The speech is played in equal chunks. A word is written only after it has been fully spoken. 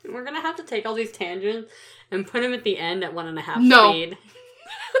We're gonna have to take all these tangents and put them at the end at 1.5 No. speed.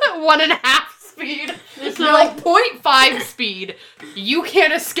 1.5 speed. This is No, like 0.5 speed. You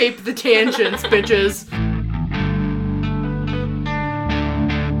can't escape the tangents, bitches. I'm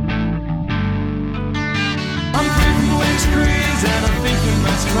free from waste craze and I'm thinking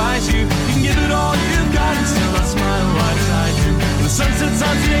let's surprise you. You can give it all you've got and still I smile right beside you. When the sun sets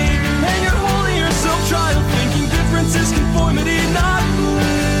on today and you're holding yourself trial, thinking difference is conformity, not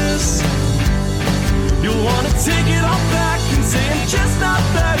bliss. You'll want to take it all back and say I'm just not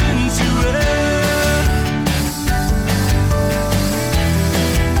that into it.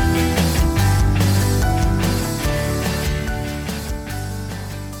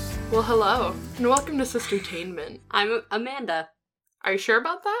 Well, hello, and welcome to Sistertainment. I'm Amanda. Are you sure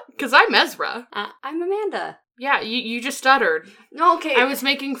about that? Because I'm Ezra. I'm Amanda. Yeah, you just stuttered. No, okay. I was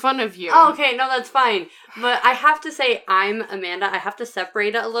making fun of you. Oh, okay, no, that's fine. But I have to say I'm Amanda. I have to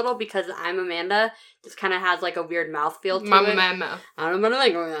separate it a little because I'm Amanda just kind of has like a weird mouthfeel to it. Mama. I don't know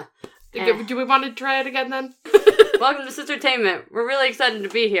what Do we want to try it again then? Welcome to Sistertainment. We're really excited to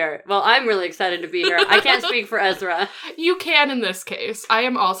be here. Well, I'm really excited to be here. I can't speak for Ezra. You can in this case. I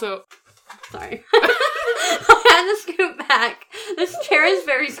am also... Sorry. I had to scoot back. This chair is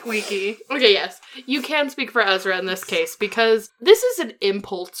very squeaky. Okay, yes. You can speak for Ezra in this case because this is an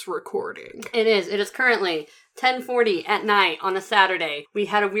impulse recording. It is. It is currently 10:40 at night on a Saturday. We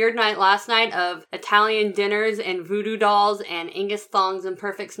had a weird night last night of Italian dinners and voodoo dolls and Angus thongs and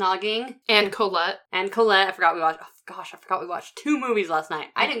perfect snogging. And Colette. And Colette. I forgot we watched 2 movies last night.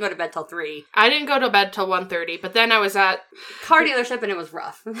 I didn't go to bed till 3. I didn't go to bed till 1:30, but then I was at... Car dealership and it was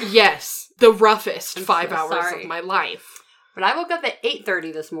rough. Yes, the roughest I'm 5 so hours sorry. of my life. But I woke up at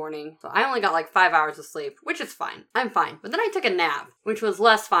 8:30 this morning, so I only got like 5 hours of sleep, which is fine. I'm fine. But then I took a nap, which was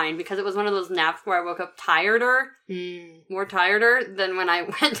less fine because it was one of those naps where I woke up more tireder than when I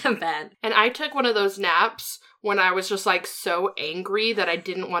went to bed. And I took one of those naps when I was just like so angry that I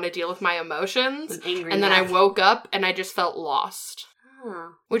didn't want to deal with my emotions. An angry And then nap. I woke up and I just felt lost.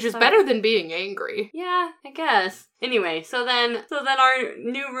 Oh, Which is so- better than being angry. Yeah, I guess. Anyway, so then our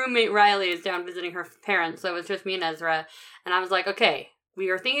new roommate Riley is down visiting her parents, so it was just me and Ezra, and I was like, okay,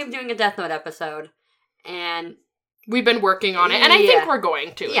 we are thinking of doing a Death Note episode, and We've been working on it, and I think Yeah. we're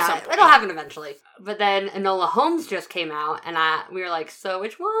going to at some point. it'll happen eventually. But then Enola Holmes just came out, and we were like, so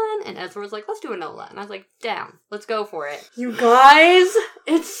which one? And Ezra was like, let's do Enola, and I was like, down, let's go for it. You guys,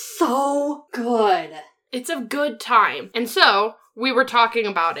 it's so good. It's a good time. And so, we were talking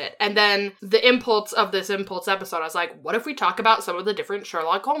about it, and then the impulse of this impulse episode, I was like, what if we talk about some of the different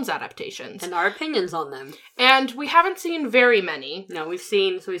Sherlock Holmes adaptations? And our opinions on them. And we haven't seen very many. No, we've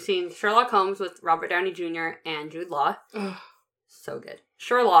seen Sherlock Holmes with Robert Downey Jr. and Jude Law. Ugh. So good.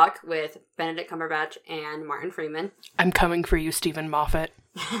 Sherlock with Benedict Cumberbatch and Martin Freeman. I'm coming for you, Stephen Moffat.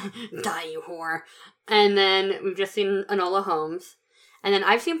 Die, you whore. And then we've just seen Enola Holmes. And then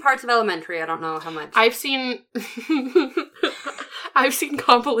I've seen parts of Elementary. I don't know how much. I've seen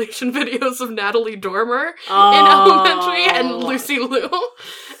compilation videos of Natalie Dormer in Elementary and Lucy Liu.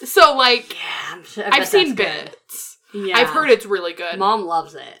 So, like, Yeah, I've seen bits. Yeah. I've heard it's really good. Mom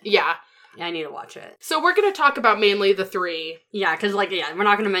loves it. Yeah. I need to watch it. So we're going to talk about mainly the 3. Yeah, because, we're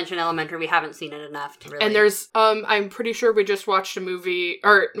not going to mention Elementary. We haven't seen it enough to really... And there's, I'm pretty sure we just watched a movie,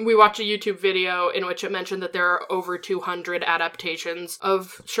 or we watched a YouTube video in which it mentioned that there are over 200 adaptations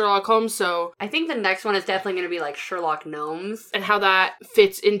of Sherlock Holmes, so... I think the next one is definitely going to be, Sherlock Gnomes. And how that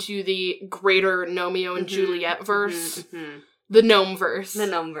fits into the greater Romeo and Juliet verse. Mm-hmm. The Gnome verse. The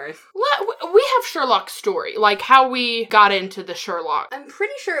Gnome verse. We have Sherlock's story, like how we got into the Sherlock. I'm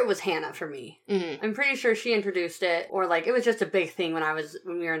pretty sure it was Hannah for me. Mm-hmm. I'm pretty sure she introduced it, or it was just a big thing when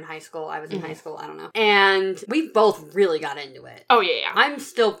we were in high school. I was in high school, I don't know. And we both really got into it. Oh, yeah. I'm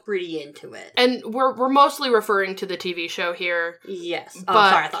still pretty into it. And we're mostly referring to the TV show here. Yes. Oh,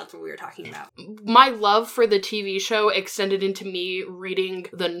 But- sorry, I thought that's what we were talking about. My love for the TV show extended into me reading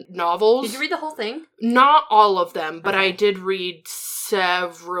the novels. Did you read the whole thing? Not all of them, but Okay. I did read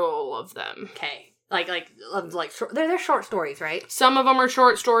several of them. Okay. They're short stories, right? Some of them are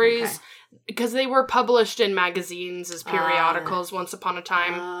short stories Okay. because they were published in magazines as periodicals once upon a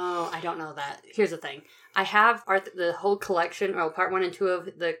time. Oh, I don't know that. Here's the thing. I have the whole collection, part 1 and 2 of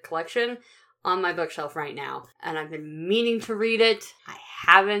the collection on my bookshelf right now. And I've been meaning to read it. I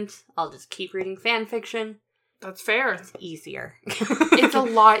haven't. I'll just keep reading fan fiction. That's fair. It's easier. It's a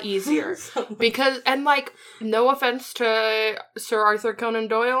lot easier. So- Because, and no offense to Sir Arthur Conan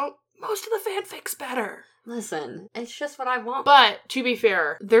Doyle, most of the fanfic's better. Listen, it's just what I want. But, to be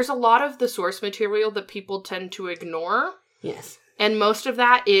fair, there's a lot of the source material that people tend to ignore. Yes. And most of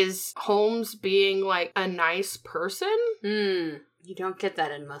that is Holmes being, a nice person. You don't get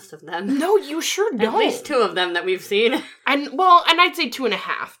that in most of them. No, you sure don't. At least 2 of them that we've seen. And I'd say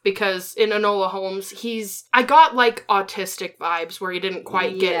 2.5, because in Enola Holmes, I got, like, autistic vibes where he didn't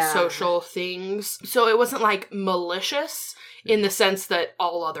quite get social things. So it wasn't, like, malicious in the sense that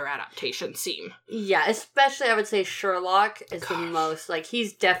all other adaptations seem. Yeah, especially I would say Sherlock is the most, like,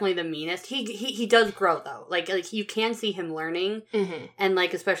 he's definitely the meanest. He does grow, though. Like you can see him learning. Mm-hmm. And,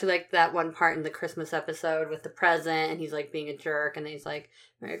 like, especially, like, that one part in the Christmas episode with the present, and he's, like, being a jerk, and then he's like,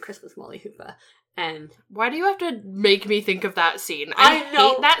 Merry Christmas, Molly Hoopa. And why do you have to make me think of that scene? I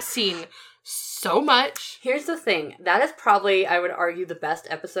hate that scene so much. Here's the thing. That is probably, I would argue, the best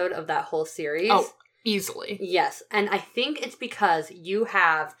episode of that whole series. Oh, easily. Yes. And I think it's because you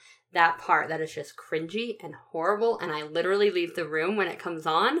have that part that is just cringy and horrible, and I literally leave the room when it comes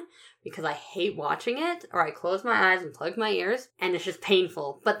on because I hate watching it, or I close my eyes and plug my ears, and it's just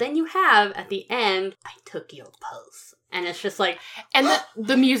painful. But then you have, at the end, I took your pulse. And it's just like... And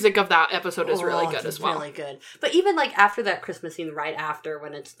the music of that episode is really good as well. Really good. But even, like, after that Christmas scene, right after,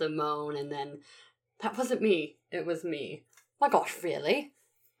 when it's the moan, and then, that wasn't me. It was me. My gosh, really?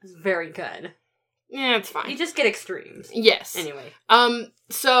 It was very good. Yeah, it's fine. You just get extremes. Yes. Anyway.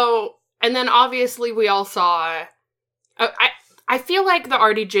 So, and then obviously we all saw... I feel like the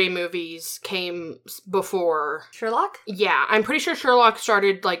RDJ movies came before... Sherlock? Yeah, I'm pretty sure Sherlock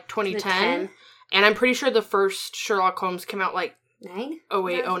started, like, 2010. And I'm pretty sure the first Sherlock Holmes came out, like... 9?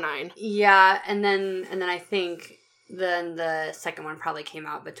 08, 09. Yeah, and then I think then the second one probably came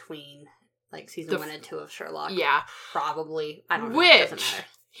out between, like, season 1 and 2 of Sherlock. Yeah. Probably. I don't know. It doesn't matter.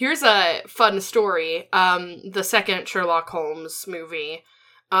 Here's a fun story. The second Sherlock Holmes movie,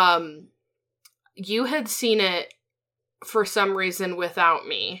 you had seen it for some reason without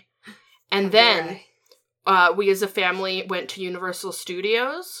me. And then we as a family went to Universal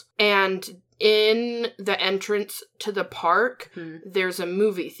Studios, and in the entrance to the park, there's a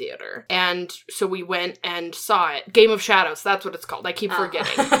movie theater. And so we went and saw it. Game of Shadows, that's what it's called. I keep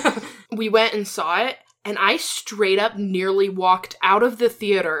forgetting. We went and saw it, and I straight up nearly walked out of the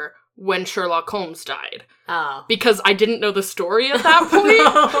theater when Sherlock Holmes died. Oh. Because I didn't know the story at that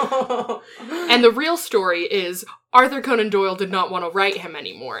point. And the real story is Arthur Conan Doyle did not want to write him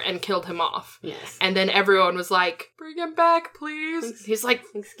anymore and killed him off. Yes. And then everyone was like, bring him back, please. He's like,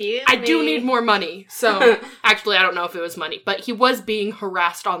 excuse I me. do need more money. So, actually, I don't know if it was money, but he was being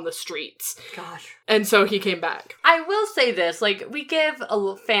harassed on the streets. Gosh. And so he came back. I will say this, like, we give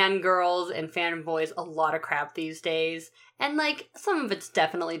fangirls and fanboys a lot of crap these days. And, like, some of it's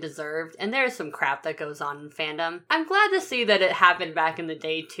definitely deserved, and there's some crap that goes on in fandom. I'm glad to see that it happened back in the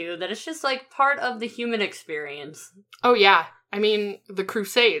day, too, that it's just, like, part of the human experience. Oh, yeah. I mean, the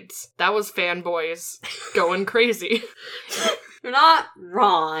Crusades. That was fanboys going crazy. You're not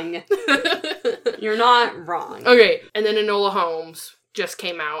wrong. You're not wrong. Okay, and then Enola Holmes just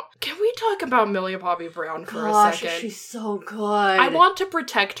came out. Can we talk about Millie Bobby Brown for a second? She's so good. I want to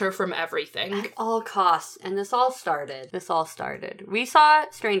protect her from everything. At all costs. And this all started. We saw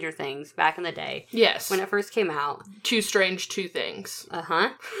Stranger Things back in the day. Yes. When it first came out. Too Strange, Two Things.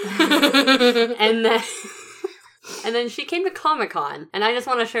 Uh-huh. And then she came to Comic-Con. And I just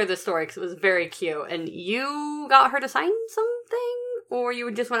want to share this story because it was very cute. And you got her to sign something? Or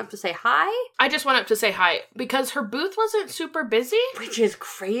you just went up to say hi? I just went up to say hi because her booth wasn't super busy. Which is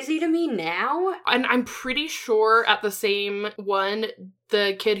crazy to me now. And I'm pretty sure at the same one,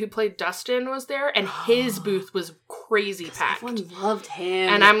 the kid who played Dustin was there, and his booth was crazy packed. Everyone loved him.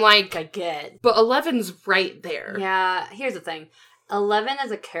 And I'm like, I get. But Eleven's right there. Yeah, here's the thing. 11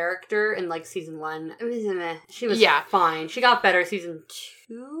 as a character in, like, season 1, she was fine. She got better season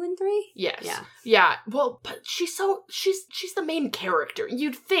 2 and 3? Yes. Yeah. Yeah. Well, but she's the main character,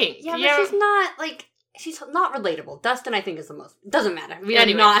 you'd think. Yeah, but she's not, like, she's not relatable. Dustin, I think, is the most. Doesn't matter.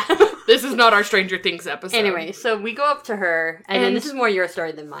 This is not our Stranger Things episode. Anyway, so we go up to her, and then this is more your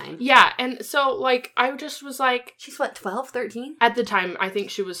story than mine. Yeah, and so, like, I just was like... She's what, 12, 13? At the time, I think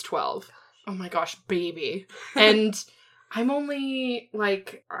she was 12. Oh my gosh, baby. And... I'm only,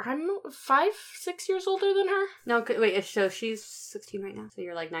 like, I'm 5-6 years older than her. No, wait, so she's 16 right now, so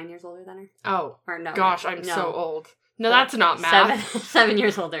you're, like, 9 years older than her? Oh. Or no. Gosh, I'm so old. No, that's not math. 7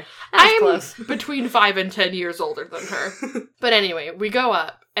 years older. I'm close. Between 5 and 10 years older than her. But anyway, we go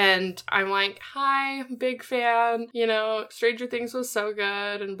up, and I'm like, hi, big fan, you know, Stranger Things was so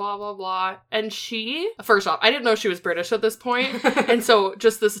good, and blah, blah, blah. And first off, I didn't know she was British at this point, and so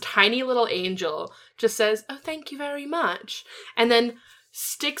just this tiny little angel just says, oh, thank you very much. And then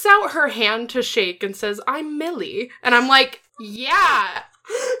sticks out her hand to shake and says, I'm Millie. And I'm like, yeah,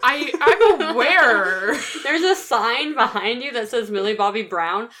 I'm aware. There's a sign behind you that says Millie Bobby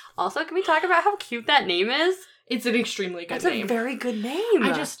Brown. Also, can we talk about how cute that name is? It's an extremely good That's name. a very good name.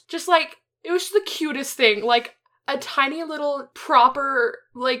 I just like, it was the cutest thing. Like, a tiny little proper,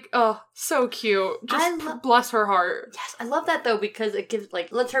 like, oh, so cute. Just bless her heart. Yes, I love that though, because it gives,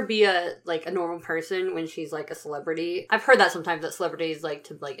 like, lets her be a normal person when she's, like, a celebrity. I've heard that sometimes, that celebrities like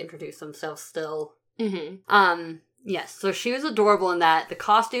to, like, introduce themselves still. Mm-hmm. Yes, so she was adorable in that. The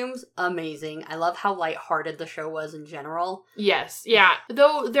costumes, amazing. I love how lighthearted the show was in general. Yes, yeah.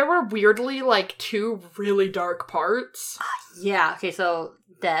 Though there were weirdly, like, 2 really dark parts. Yeah, okay, so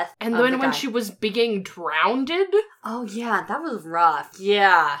death. And then when she was being drowned. Oh, yeah, that was rough.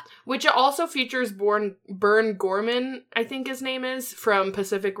 Yeah. Which also features Burn Gorman, I think his name is, from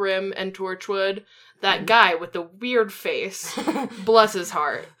Pacific Rim and Torchwood. That guy with the weird face. Bless his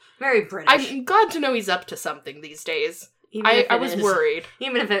heart. Very British. I'm glad to know he's up to something these days. I was worried.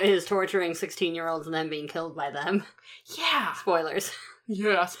 Even if it is torturing 16-year-olds and then being killed by them. Yeah. Spoilers.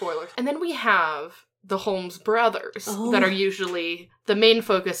 Yeah, spoilers. And then we have the Holmes brothers that are usually the main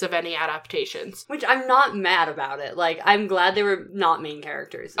focus of any adaptations. Which I'm not mad about it. Like, I'm glad they were not main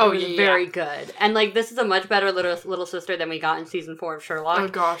characters. It was very good. And, like, this is a much better little sister than we got in season 4 of Sherlock. Oh,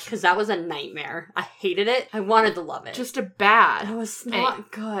 gosh. Because that was a nightmare. I hated it. I wanted to love it. Just a bad. It was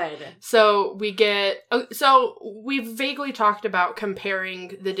not good. So we get... So we've vaguely talked about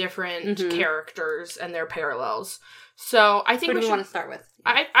comparing the different characters and their parallels. So I think Who do we want to start with?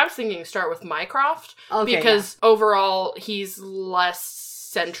 I was thinking start with Mycroft. Okay, because overall, he's less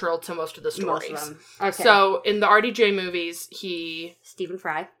central to most of the stories. Most of them. Okay. So in the RDJ movies, Stephen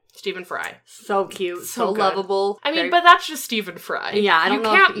Fry. So cute. So lovable. I mean, but that's just Stephen Fry. Yeah, I don't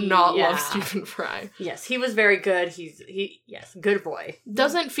know. You can't not love Stephen Fry. Yes, he was very good. Yes, good boy.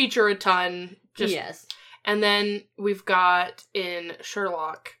 Doesn't feature a ton. Yes. And then we've got in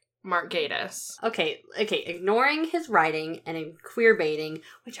Sherlock... Mark Gatiss. Okay, ignoring his writing and queer baiting,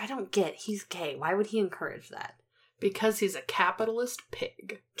 which I don't get. He's gay. Why would he encourage that? Because he's a capitalist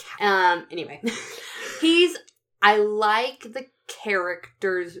pig. Anyway. I like the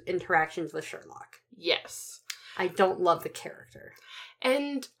character's interactions with Sherlock. Yes. I don't love the character.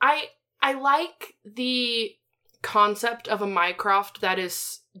 And I like the concept of a Mycroft that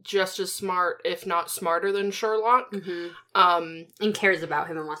is just as smart, if not smarter than Sherlock. And cares about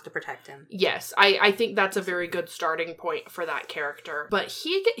him and wants to protect him. Yes, I think that's a very good starting point for that character. But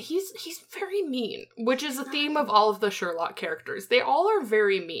he's very mean, which is a theme of all of the Sherlock characters. They all are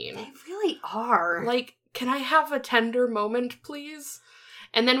very mean. They really are. Like, can I have a tender moment, please?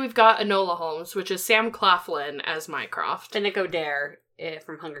 And then we've got Enola Holmes, which is Sam Claflin as Mycroft. Finnick Odair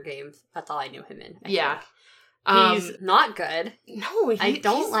from Hunger Games. That's all I knew him in. Yeah. He's not good. No, I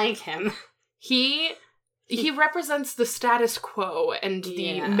don't like him. He represents the status quo and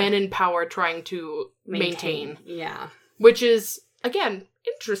the men in power trying to maintain. Yeah. Which is, again,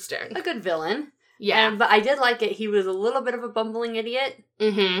 interesting. A good villain. Yeah. But I did like it. He was a little bit of a bumbling idiot.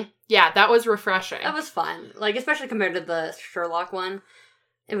 Mm-hmm. Yeah, that was refreshing. That was fun. Like, especially compared to the Sherlock one.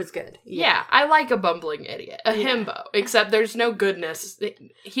 It was good. Yeah, I like a bumbling idiot. A himbo. Except there's no goodness.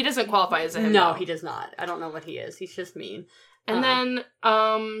 He doesn't qualify as a himbo. No, he does not. I don't know what he is. He's just mean. And then,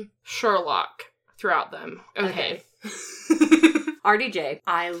 Sherlock throughout them. Okay. RDJ.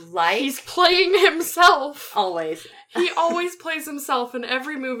 I like... He's playing himself. Always. He always plays himself in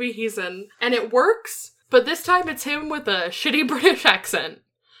every movie he's in. And it works, but this time it's him with a shitty British accent.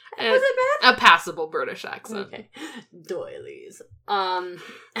 Was it bad? A passable British accent. Okay. Doilies. I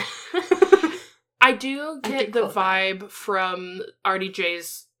do get the vibe from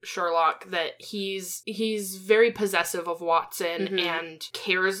RDJ's Sherlock that he's very possessive of Watson and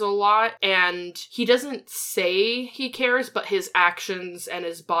cares a lot, and he doesn't say he cares, but his actions and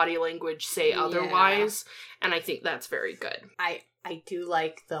his body language say otherwise, and I think that's very good. I do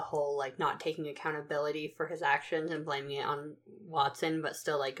like the whole, like, not taking accountability for his actions and blaming it on Watson, but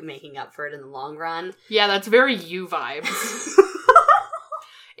still, like, making up for it in the long run. Yeah, that's very you vibes.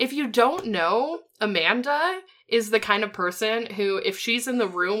 If you don't know, Amanda is the kind of person who, if she's in the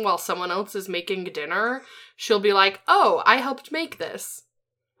room while someone else is making dinner, she'll be like, oh, I helped make this.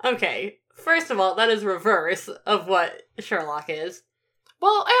 Okay, first of all, that is reverse of what Sherlock is.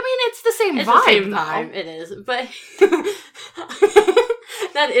 Well, I mean, it's the same vibe. It's the same vibe, it is, but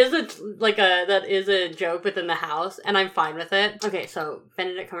that is a joke within the house, and I'm fine with it. Okay, so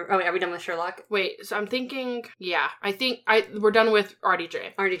Benedict Cumberbatch. Oh wait, are we done with Sherlock? Wait, so I'm thinking. Yeah, I think we're done with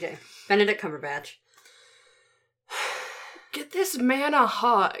RDJ. RDJ, Benedict Cumberbatch. Get this man a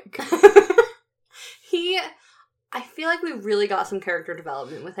hug. I feel like we really got some character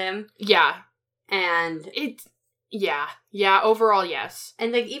development with him. Yeah, and Yeah, overall, yes.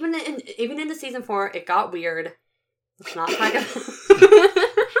 And, like, even into season 4, it got weird. Let's not talk about...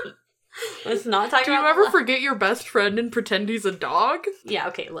 Let's not talk Do about you ever forget your best friend and pretend he's a dog? Yeah,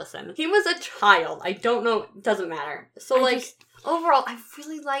 okay, listen. He was a child. I don't know. Doesn't matter. So, overall, I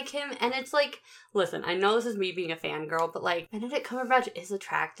really like him. And it's like, listen, I know this is me being a fangirl, but, like, Benedict Cumberbatch is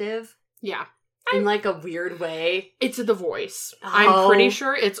attractive. Yeah. In, like, a weird way. It's the voice. I'm pretty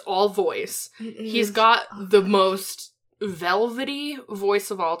sure it's all voice. He's got the most velvety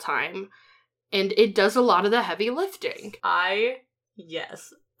voice of all time. And it does a lot of the heavy lifting.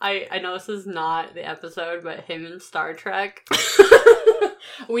 Yes. I know this is not the episode, but him in Star Trek.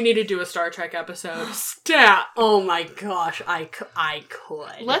 We need to do a Star Trek episode. Stat! Oh my gosh, I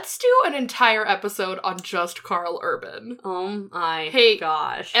could. Let's do an entire episode on just Karl Urban. Oh my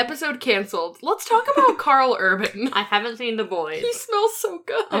gosh. Episode canceled. Let's talk about Karl Urban. I haven't seen The Boys. He smells so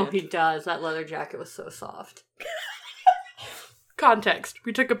good. Oh, he does. That leather jacket was so soft. Context.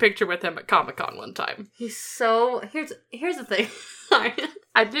 We took a picture with him at Comic-Con one time. He's so... Here's the thing.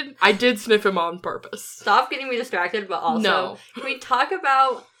 I did sniff him on purpose. Stop getting me distracted, but also... No. Can we talk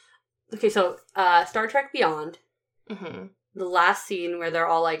about... Okay, so, Star Trek Beyond. Mm-hmm. The last scene where they're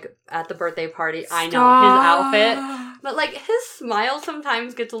all, like, at the birthday party. Stop. I know, his outfit. But, like, his smile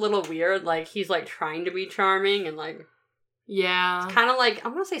sometimes gets a little weird. Like, he's, like, trying to be charming and, like... Yeah. It's kind of like,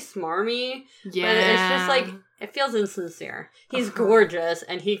 I'm gonna say smarmy. Yeah. But it's just, like, it feels insincere. He's gorgeous,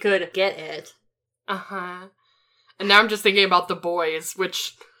 and he could get it. Uh-huh. And now I'm just thinking about The Boys,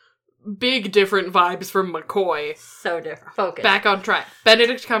 which... Big different vibes from McCoy. So different. Focus. Back on track.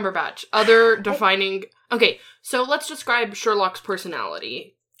 Benedict Cumberbatch. Other defining... Okay, so let's describe Sherlock's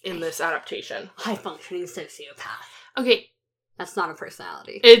personality in this adaptation. High-functioning sociopath. Okay. That's not a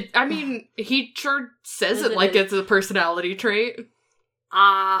personality. He sure says it like it's a personality trait.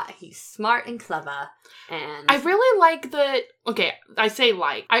 He's smart and clever, and... I really like that... Okay, I say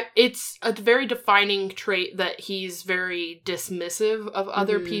like. It's a very defining trait that he's very dismissive of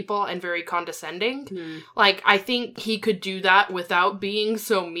other people and very condescending. Mm-hmm. Like, I think he could do that without being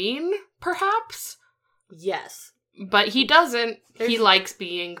so mean, perhaps? Yes. But he doesn't. He likes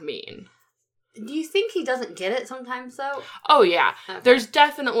being mean. Do you think he doesn't get it sometimes, though? Oh, yeah. Okay. There's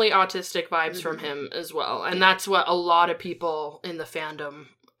definitely autistic vibes from him as well. And that's what a lot of people in the fandom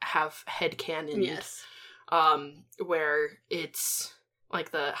have headcanoned. Yes. Where it's,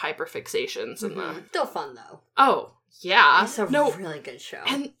 like, the hyperfixations and the... Still fun, though. Oh, yeah. It's a really good show.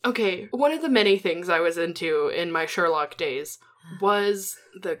 And, okay, one of the many things I was into in my Sherlock days was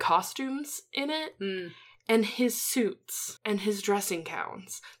the costumes in it. Mm. And his suits and his dressing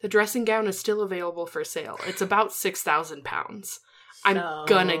gowns. The dressing gown is still available for sale. It's about 6,000 pounds. I'm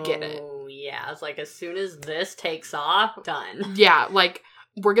gonna get it. Yeah, it's like as soon as this takes off, done. Yeah, like,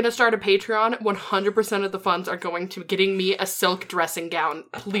 we're gonna start a Patreon. 100% of the funds are going to getting me a silk dressing gown.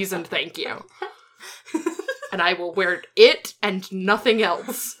 Please and thank you. And I will wear it and nothing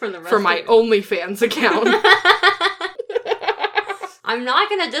else for my OnlyFans account. I'm not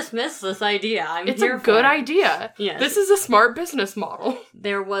going to dismiss this idea. It's a good idea. Yes. This is a smart business model.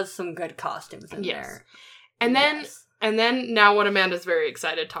 There was some good costumes in there. And then now what Amanda's very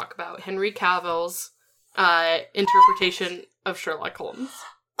excited to talk about, Henry Cavill's interpretation of Sherlock Holmes.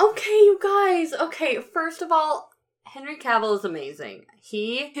 Okay, you guys. Okay, first of all, Henry Cavill is amazing.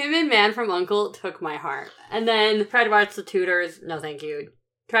 Him and Man from U.N.C.L.E. took my heart. And then tried to watch The Tudors. No, thank you.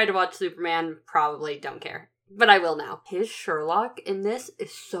 Tried to watch Superman. Probably don't care. But I will now. His Sherlock in this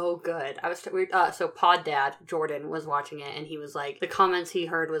is so good. So Pod Dad, Jordan, was watching it, and he was like, the comments he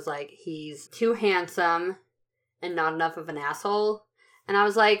heard was like, he's too handsome and not enough of an asshole. And I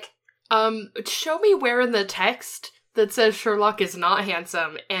was like... show me where in the text that says Sherlock is not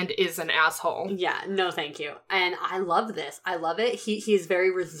handsome and is an asshole. Yeah, no thank you. And I love this. I love it. He's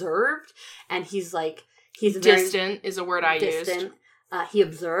very reserved, and he's like... He's distant is a word I used. He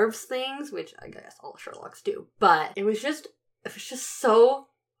observes things, which I guess all Sherlocks do. But it was just so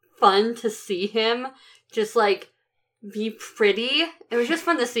fun to see him just, like, be pretty. It was just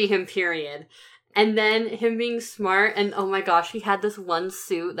fun to see him, period. And then him being smart, and oh my gosh, he had this one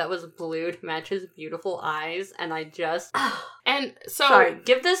suit that was blue to match his beautiful eyes, and I just... And so... Sorry,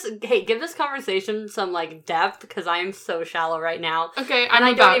 give this conversation some, like, depth, because I am so shallow right now. Okay,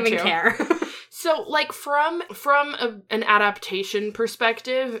 I don't even care. So, like, from an adaptation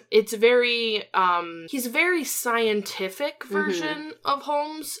perspective, it's very, he's a very scientific version of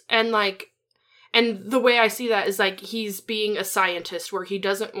Holmes, and, like, and the way I see that is, like, he's being a scientist where he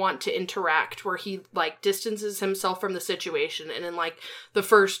doesn't want to interact, where he, like, distances himself from the situation, and in, like, the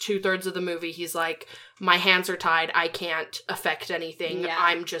first 2/3 of the movie, he's like, my hands are tied, I can't affect anything,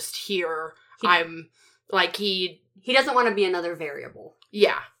 I'm just here, He doesn't want to be another variable.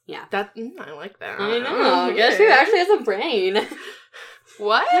 Yeah. Yeah. I like that. I know. Guess who actually has a brain?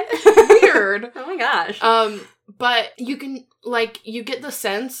 What? Weird. Oh my gosh. But you can, like, you get the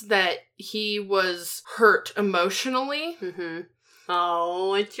sense that he was hurt emotionally. Mm-hmm.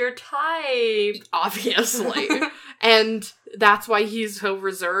 Oh, it's your type. Obviously. And that's why he's so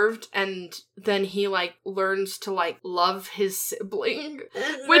reserved. And then he, like, learns to, like, love his sibling.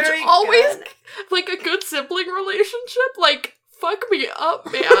 It's Which very always, good. like, a good sibling relationship, like, fuck me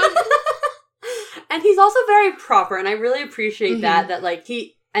up, man. And he's also very proper, and I really appreciate Mhm. that, like,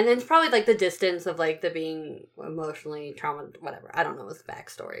 he... And then it's probably, like, the distance of, like, the being emotionally traumatized, whatever. I don't know his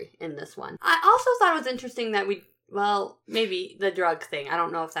backstory in this one. I also thought it was interesting that maybe the drug thing. I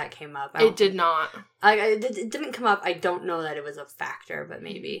don't know if that came up. It did not. It didn't come up. I don't know that it was a factor, but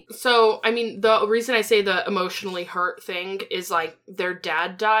maybe. So, I mean, the reason I say the emotionally hurt thing is, like, their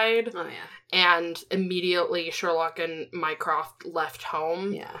dad died, Oh, yeah. and immediately Sherlock and Mycroft left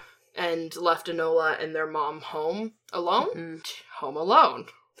home. Yeah. And left Enola and their mom home alone. Mm. Home alone.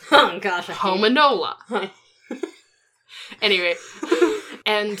 Oh, gosh. Home Enola. Anyway.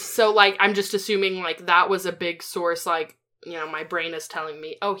 And so, like, I'm just assuming, like, that was a big source, like, you know, my brain is telling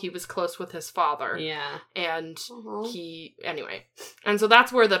me, oh, he was close with his father. Yeah. And Uh-huh. anyway. And so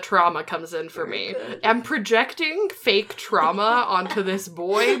that's where the trauma comes in for me. Good. I'm projecting fake trauma onto this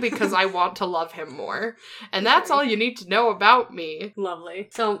boy because I want to love him more. And that's all you need to know about me. Lovely.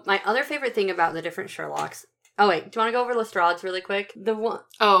 So, my other favorite thing about the different Sherlocks... Oh, wait. Do you want to go over Lestrade's really quick? The one...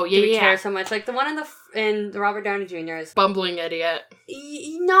 Oh, Do we yeah. care so much? Like, the one in the Robert Downey Jr. is... Bumbling idiot.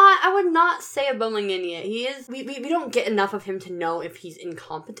 I would not say a bumbling idiot. He is... We don't get enough of him to know if he's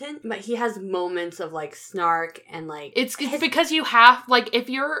incompetent, but he has moments of, like, snark and, like... It's because you have, like, if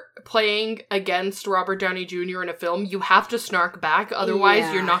you're playing against Robert Downey Jr. in a film, you have to snark back, otherwise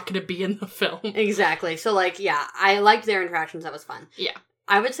Yeah. you're not going to be in the film. Exactly. So, like, yeah, I liked their interactions. That was fun. Yeah.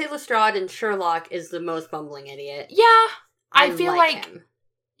 I would say Lestrade and Sherlock is the most bumbling idiot. Yeah, I feel him.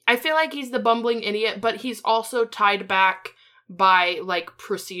 I feel like he's the bumbling idiot, but he's also tied back by, like,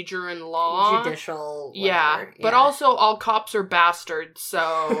 procedure and law. Judicial, Yeah, whatever. but also all cops are bastards,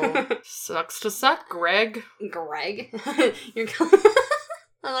 so sucks to suck, Greg. Greg? You're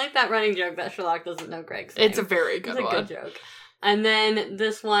I like that running joke that Sherlock doesn't know Greg's name. It's a very good It's a one. good joke. And then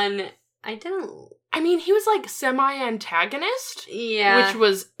this one, I mean, he was, like, semi-antagonist, yeah. which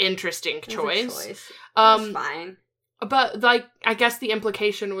was interesting It was a choice. That's fine. But, like, I guess the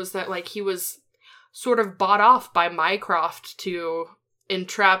implication was that, like, he was sort of bought off by Mycroft to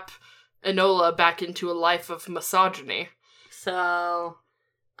entrap Enola back into a life of misogyny. So,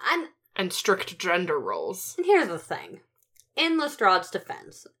 And strict gender roles. and here's the thing. In Lestrade's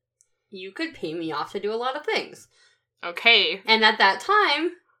defense, you could pay me off to do a lot of things. Okay. And at that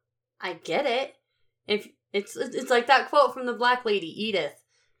time, I get it. If it's like that quote from the black lady, Edith.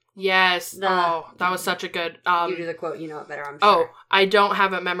 Yes. The- that was such a good... You do the quote, you know it better, I'm Oh, sure. I don't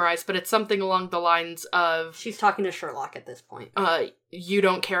have it memorized, but it's something along the lines of, She's talking to Sherlock at this point. you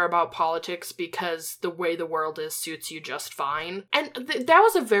don't care about politics because the way the world is suits you just fine. And that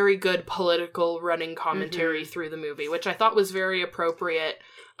was a very good political running commentary through the movie, which I thought was very appropriate.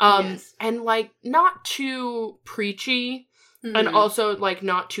 Yes. And, like, not too preachy, and also, like,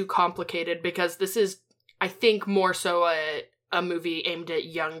 not too complicated, because this is, I think, more so a movie aimed at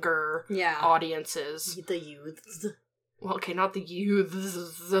younger audiences. The youths. Well, okay, not the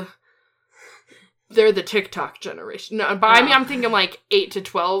youths. They're the TikTok generation. No, but I mean, I'm thinking, like, 8 to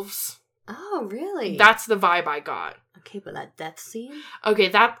 12s. Oh, really? That's the vibe I got. Okay, but that death scene? Okay,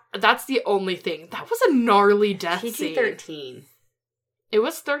 that's the only thing. That was a gnarly death scene. PG-13. It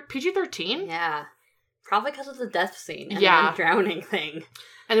was PG-13? Yeah. Probably because of the death scene and Yeah. the drowning thing.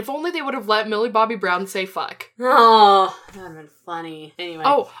 And if only they would have let Millie Bobby Brown say fuck. Oh, that would have been funny. Anyway.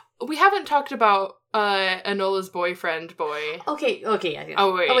 Oh, we haven't talked about Enola's boyfriend boy. Okay, yes.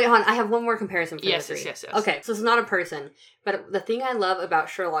 Oh, wait. hold on. I have one more comparison for Yes, the three. yes. Okay, so it's not a person, but the thing I love about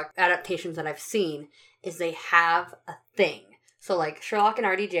Sherlock adaptations that I've seen is they have a thing. So, like, Sherlock and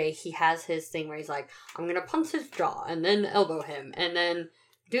RDJ, he has his thing where he's like, I'm gonna punch his jaw, and then elbow him, and then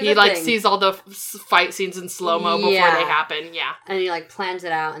do the He, like, thing. sees all the fight scenes in slow-mo before Yeah. they happen, yeah. And he, like, plans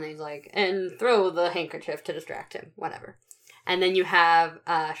it out, and he's like, and throw the handkerchief to distract him, whatever. And then you have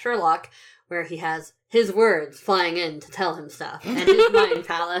Sherlock, where he has his words flying in to tell him stuff, and his mind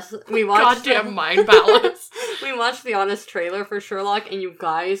palace. We watched Goddamn mind palace. We watched the honest trailer for Sherlock, and you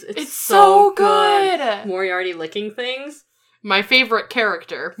guys, it's so good. Moriarty licking things. My favorite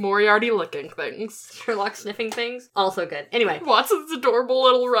character, Moriarty licking things. Sherlock sniffing things. Also good. Anyway. Watson's adorable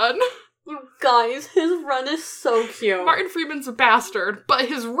little run. You guys, his run is so cute. Martin Freeman's a bastard, but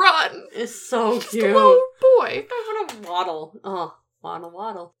his run is so just cute. a little boy. I want to waddle. Oh,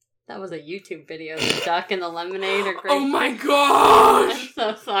 waddle. That was a YouTube video. The duck and the lemonade are great. Oh my gosh!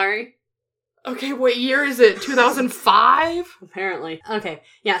 I'm so sorry. Okay, what year is it? 2005? Apparently. Okay.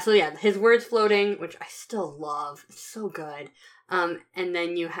 Yeah, so yeah, his words floating, which I still love. It's so good. And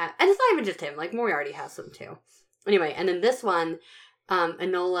then you have, and it's not even just him, like Moriarty has some too. Anyway, and then this one,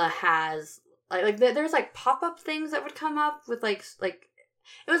 Enola has, there's like pop-up things that would come up with like,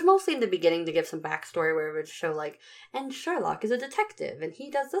 it was mostly in the beginning to give some backstory where it would show like, and Sherlock is a detective and he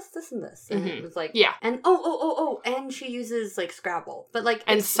does this, this, and this. And it was like, yeah. And and she uses like Scrabble. But like,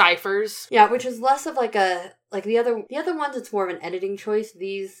 and ciphers. Yeah, which is less of like the other ones, it's more of an editing choice.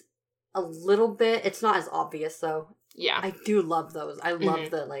 These, a little bit, it's not as obvious though. Yeah. I do love those. I love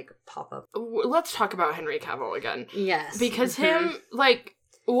the like pop-up. Let's talk about Henry Cavill again. Yes. Because him, like,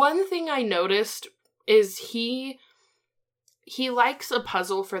 one thing I noticed is he likes a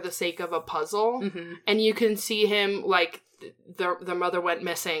puzzle for the sake of a puzzle, and you can see him, like, the mother went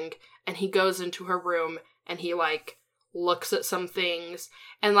missing, and he goes into her room, and he, like, looks at some things,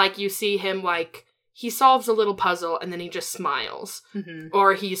 and, like, you see him, like, he solves a little puzzle, and then he just smiles.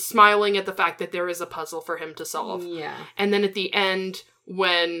 Or he's smiling at the fact that there is a puzzle for him to solve. Yeah. And then at the end,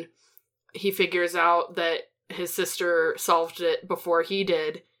 when he figures out that his sister solved it before he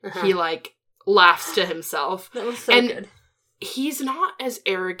did, he, like, laughs to himself. That was so good. He's not as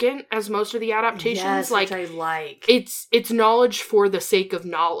arrogant as most of the adaptations. Yes, like, which I like. It's knowledge for the sake of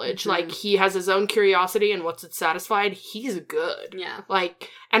knowledge. Like, he has his own curiosity, and once it's satisfied, he's good. Yeah.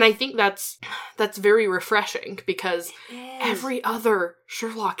 Like, and I think that's very refreshing, because every other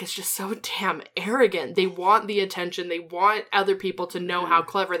Sherlock is just so damn arrogant. They want the attention. They want other people to know how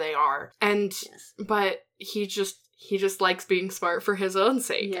clever they are. And, but he just likes being smart for his own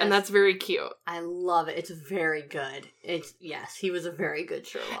sake. Yes. And that's very cute. I love it. It's very good. Yes, he was a very good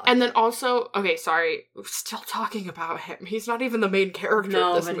Sherlock. And then also, okay, sorry, we're still talking about him. He's not even the main character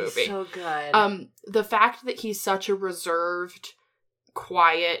of this movie. He's so good. The fact that he's such a reserved,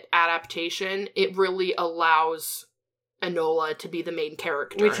 quiet adaptation, it really allows Enola to be the main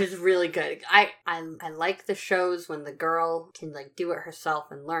character. Which is really good. I like the shows when the girl can, like, do it herself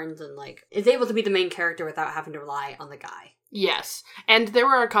and learns and, like, is able to be the main character without having to rely on the guy. Yes. And there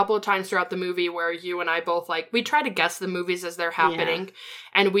were a couple of times throughout the movie where you and I both, like, we try to guess the movies as they're happening,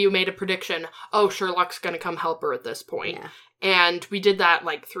 and we made a prediction, oh, Sherlock's gonna come help her at this point. Yeah. And we did that,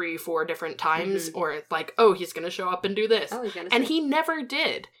 like, 3-4 different times, or, like, oh, he's gonna show up and do this. Oh, he's gonna and he never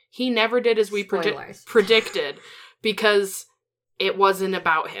did. He never did as we predicted. Because it wasn't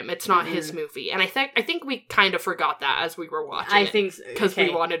about him. It's not his movie. And I think we kind of forgot that as we were watching I think so. Because we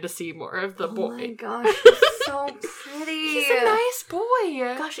wanted to see more of the boy. Oh my gosh, he's so pretty. He's a nice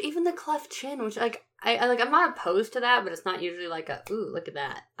boy. Gosh, even the cleft chin, which, like, I'm not opposed to that, but it's not usually like a, ooh, look at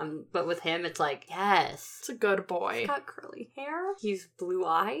that. But with him, it's like, yes. It's a good boy. He's got curly hair. He's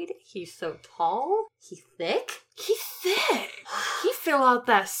blue-eyed. He's so tall. He's thick. He's thick. He fill out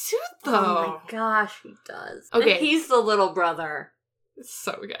that suit, though. Oh my gosh, he does. Okay. And he's the little brother.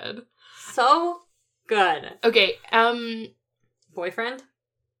 So good. So good. Okay, boyfriend?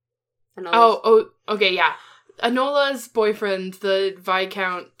 Okay, yeah. Enola's boyfriend, the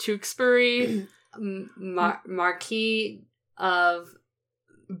Viscount Tewkesbury... Marquis of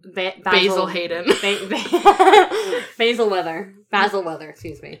Basil Hayden. Basil Weather,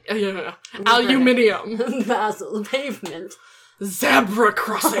 excuse me. Yeah. Aluminium. Basil Pavement. Zebra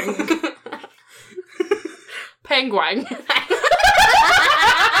crossing. Penguin.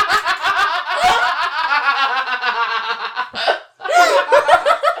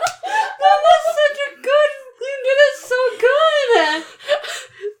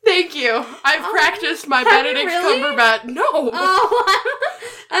 Thank you. I've practiced my Benedict Cumberbatch. No. Oh,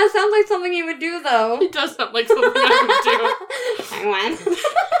 that sounds like something you would do, though. It does sound like something I would do. Penguin.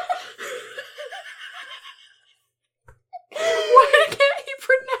 Why can't he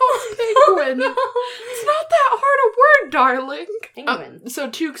pronounce penguin? Oh, no. It's not that hard a word, darling. Penguin. So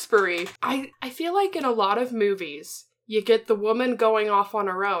Tewkesbury. I feel like in a lot of movies, you get the woman going off on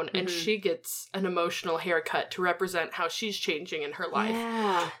her own, and she gets an emotional haircut to represent how she's changing in her life.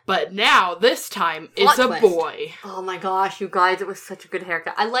 Yeah. But now, this time, it's a boy. Oh my gosh, you guys, it was such a good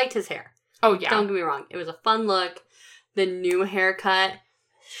haircut. I liked his hair. Oh, yeah. Don't get me wrong. It was a fun look. The new haircut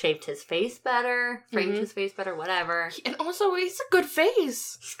shaped his face better, framed his face better, whatever. And also, he's a good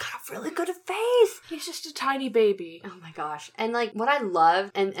face. He's got a really good face. He's just a tiny baby. Oh my gosh. And, like, what I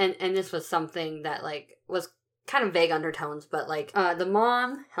loved, and this was something that, like, was kind of vague undertones, but, like, the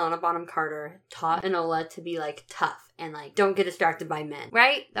mom, Helena Bonham Carter, taught Enola to be, like, tough and, like, don't get distracted by men,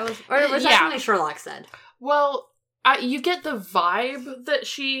 right? That was, or was that something Sherlock said? Well, you get the vibe that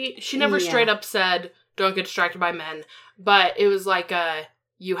she never straight up said, don't get distracted by men, but it was like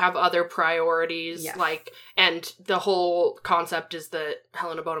you have other priorities, Yeah. like, and the whole concept is that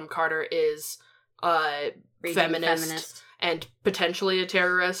Helena Bonham Carter is Raging feminist and potentially a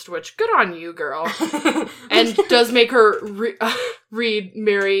terrorist, which good on you, girl. And does make her read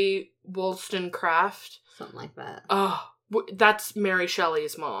Mary Wollstonecraft. Something like that. Oh, that's Mary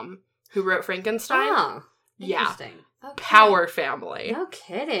Shelley's mom, who wrote Frankenstein. Oh, Yeah. interesting. Okay. Power family. No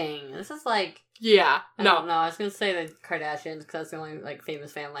kidding. This is like... Yeah. I No. don't know. I was going to say the Kardashians because that's the only like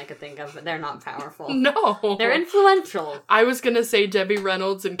famous family I could think of, but they're not powerful. No. They're influential. I was going to say Debbie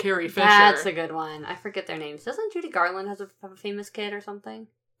Reynolds and Carrie Fisher. That's a good one. I forget their names. Doesn't Judy Garland have a famous kid or something?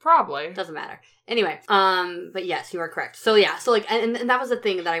 Probably. Doesn't matter. Anyway, but yes, you are correct. So yeah, so like, and that was the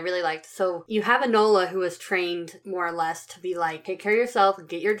thing that I really liked. So you have Enola who is trained more or less to be like, take care of yourself,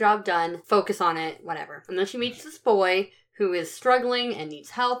 get your job done, focus on it, whatever. And then she meets this boy who is struggling and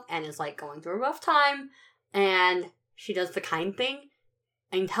needs help and is like going through a rough time, and she does the kind thing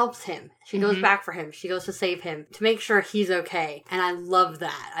and helps him. She goes back for him. She goes to save him, to make sure he's okay. And I love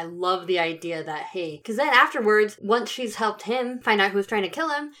that. I love the idea that, hey, because then afterwards, once she's helped him find out who's trying to kill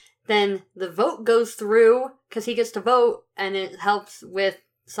him, then the vote goes through, because he gets to vote, and it helps with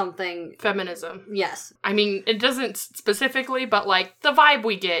something... Feminism. Yes. I mean, it doesn't specifically, but like, the vibe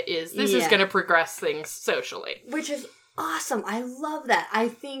we get is this is Yeah. going to progress things socially. Which is awesome. I love that. I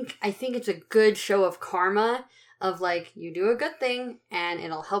think it's a good show of karma, of like, you do a good thing, and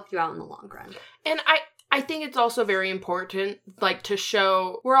it'll help you out in the long run. And I think it's also very important, like, to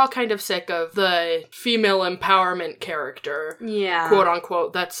show, we're all kind of sick of the female empowerment character, Yeah. quote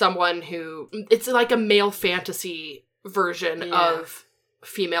unquote, that's someone who, it's like a male fantasy version of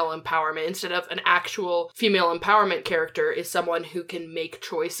female empowerment, instead of an actual female empowerment character is someone who can make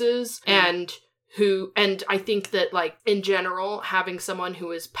choices and I think that, like, in general, having someone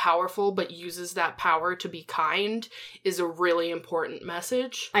who is powerful but uses that power to be kind is a really important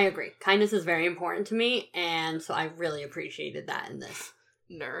message. I agree. Kindness is very important to me, and so I really appreciated that in this.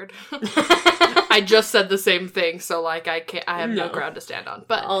 Nerd. I just said the same thing, so, like, I have no ground to stand on.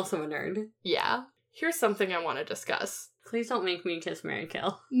 But Also a nerd. yeah. Here's something I want to discuss. Please don't make me kiss, marry,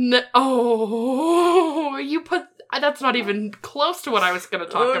 kill. You put... That's not even close to what I was going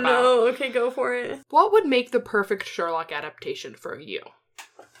to talk about. No. Okay, go for it. What would make the perfect Sherlock adaptation for you?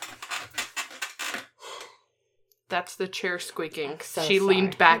 That's the chair squeaking. So She sorry.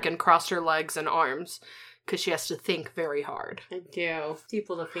 leaned back and crossed her legs and arms because she has to think very hard. I do.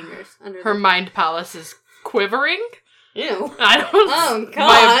 Steeple the fingers under Her mind palace is quivering. Ew. I don't... Oh,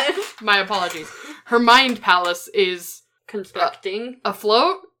 God. My apologies. Her mind palace is Constructing.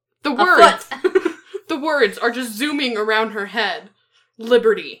 afloat. The A words... foot. The words are just zooming around her head.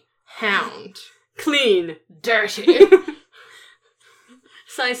 Liberty. Hound. Clean. Dirty.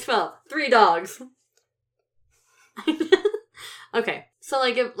 Size 12. 3 dogs. Okay. So,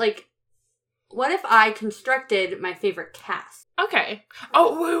 what if I constructed my favorite cast? Okay.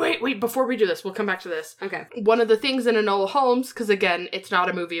 Oh, wait. Before we do this, we'll come back to this. Okay. One of the things in Enola Holmes, because again, it's not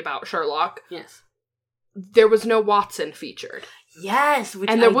a movie about Sherlock, Yes. there was no Watson featured. Yes, which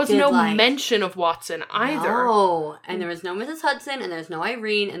And there I was did no like. mention of Watson either. No. And there was no Mrs. Hudson, and there's no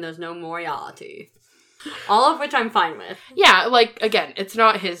Irene, and there's no Moriarty. All of which I'm fine with. Yeah, like, again, it's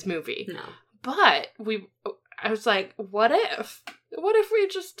not his movie. No. But I was like, what if? What if we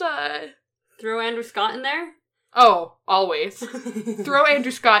just, Throw Andrew Scott in there? Oh, always. Throw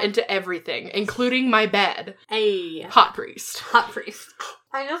Andrew Scott into everything, including my bed. Hey. Hot priest. Hot priest.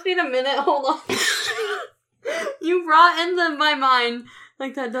 I just need a minute, hold on. You brought into my mind,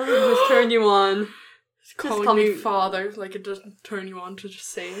 like that doesn't just turn you on. Just Calling me father, like it doesn't turn you on to just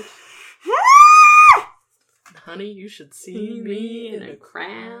say it. Honey, you should see me in a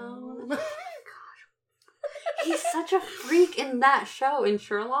crown. Gosh. He's such a freak in that show, in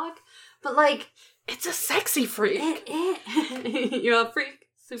Sherlock. But like, It's a sexy freak. You're a freak.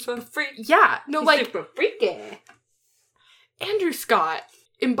 Super freak. Yeah, no, He's like, super freaky. Andrew Scott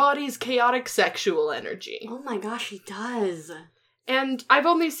embodies chaotic sexual energy. Oh my gosh, he does. And I've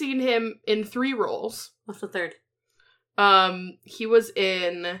only seen him in 3 roles. What's the third? He was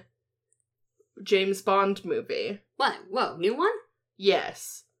in James Bond movie. What? Whoa, new one?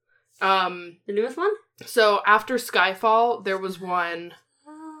 Yes. The newest one? So after Skyfall, there was one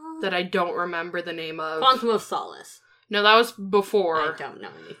that I don't remember the name of. Quantum of Solace. No, that was before. I don't know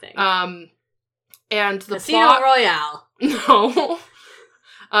anything. And the Casino plot... Royale. No.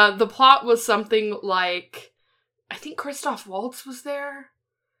 The plot was something like, I think Christoph Waltz was there,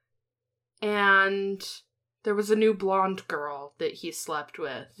 and there was a new blonde girl that he slept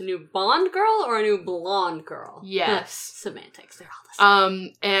with. A new Bond girl or a new blonde girl? Yes. Semantics, they're all the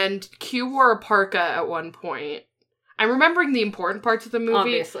same. And Q wore a parka at one point. I'm remembering the important parts of the movie.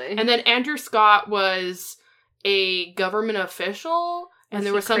 Obviously. And then Andrew Scott was a government official, and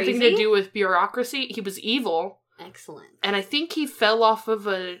there was something crazy? to do with bureaucracy. He was evil. Excellent. And I think he fell off of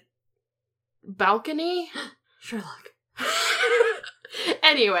a balcony. Sherlock.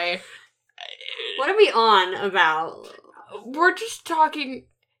 Anyway. What are we on about? We're just talking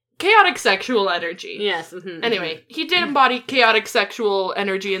chaotic sexual energy. Yes. Mm-hmm, Anyway, he did embody chaotic sexual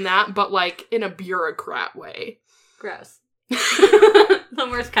energy in that, but like in a bureaucrat way. Gross. The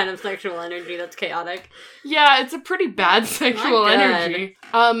worst kind of sexual energy that's chaotic. Yeah, it's a pretty bad sexual energy.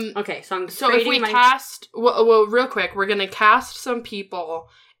 Okay, so I'm so if we cast well, real quick, we're gonna cast some people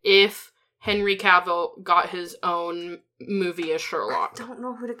if Henry Cavill got his own movie as Sherlock. I don't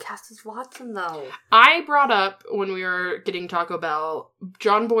know who to cast as Watson though. I brought up when we were getting Taco Bell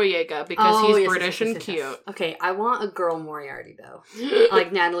John Boyega because he's British and cute. Yes. Okay, I want a girl Moriarty though.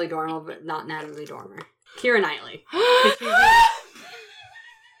 Like Natalie Dormer, but not Natalie Dormer. Keira Knightley.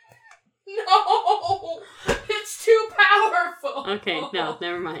 No! It's too powerful! Okay, no,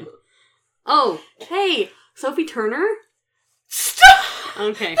 never mind. Oh, hey! Sophie Turner? Stop!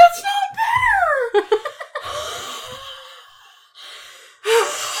 Okay. That's not better!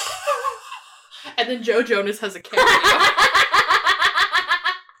 And then Joe Jonas has a cameo.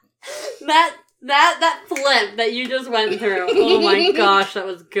 that flip that you just went through. Oh my gosh, that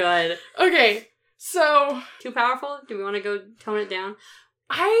was good. Okay, so... Too powerful? Do we want to go tone it down?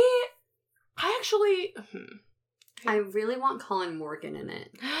 I actually... I really want Colin Morgan in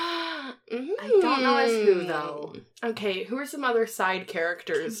it. I don't know as who, though. Okay, who are some other side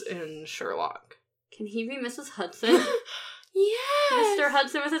characters in Sherlock? Can he be Mrs. Hudson? Yes! Mr.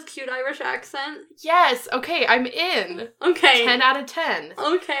 Hudson with his cute Irish accent? Yes! Okay, I'm in. Okay. 10 out of 10.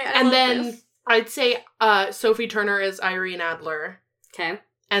 Okay, And then I'd say Sophie Turner is Irene Adler. Okay.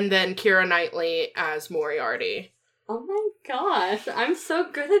 And then Keira Knightley as Moriarty. Oh my gosh, I'm so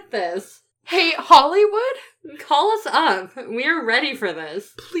good at this. Hey, Hollywood? Call us up. We're ready for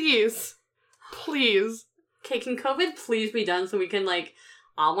this. Please. Please. Okay, can COVID please be done so we can, I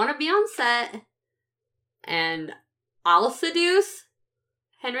want to be on set, and I'll seduce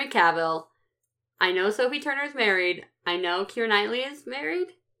Henry Cavill. I know Sophie Turner's married. I know Keira Knightley is married.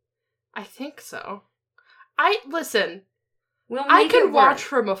 I think so. Listen, We'll I make can it watch work.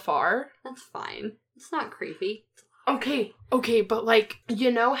 from afar. That's fine. It's not creepy. Okay, but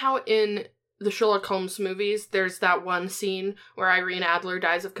you know how in the Sherlock Holmes movies, there's that one scene where Irene Adler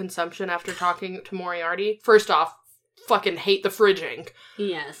dies of consumption after talking to Moriarty? First off, fucking hate the fridging.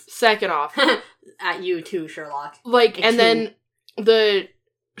 Yes. Second off. At you too, Sherlock. And then the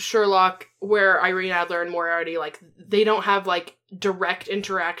Sherlock where Irene Adler and Moriarty, they don't have, direct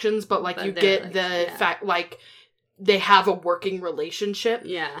interactions, but you get the fact, they have a working relationship.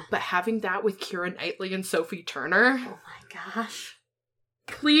 Yeah. But having that with Keira Knightley and Sophie Turner. Oh my gosh.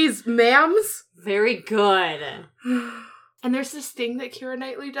 Please, ma'ams. Very good. And there's this thing that Keira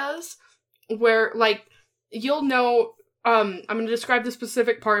Knightley does where, you'll know, I'm going to describe the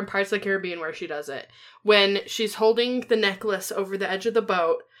specific part in Pirates of the Caribbean where she does it. When she's holding the necklace over the edge of the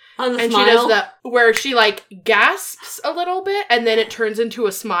boat. On the and smile? She does that where she, gasps a little bit and then it turns into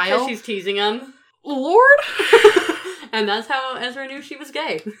a smile. Because she's teasing him. Lord! And that's how Ezra knew she was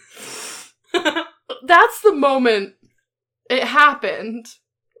gay. That's the moment it happened.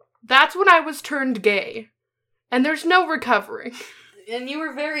 That's when I was turned gay. And there's no recovering. And you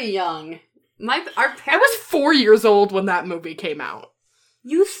were very young. Our parents... I was 4 years old when that movie came out.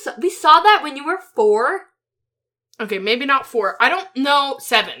 We saw that when you were 4? Okay, maybe not 4. I don't know.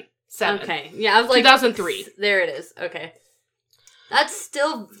 7. Okay. Yeah, I was 2003. There it is. Okay. That's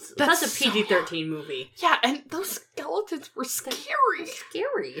a so PG-13 movie. Yeah, and those skeletons were scary.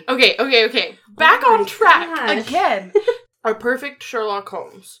 Scary. Okay. Back on track gosh. again. Our perfect Sherlock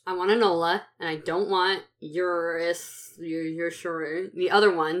Holmes. I want Enola, and I don't want the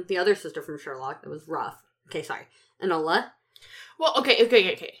other one, the other sister from Sherlock that was rough. Okay, sorry. Enola. Well, okay.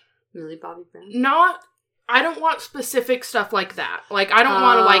 Millie Bobby Brown. I don't want specific stuff like that. I don't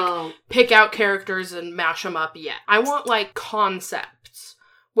want to, pick out characters and mash them up yet. I want, concepts.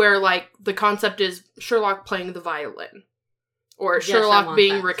 Where, the concept is Sherlock playing the violin. Or Yes, Sherlock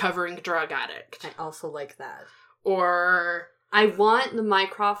being that. recovering drug addict. I also like that. Or... I want the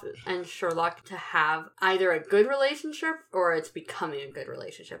Mycroft and Sherlock to have either a good relationship or it's becoming a good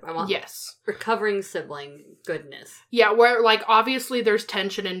relationship. I want recovering sibling goodness. Yeah, where, obviously there's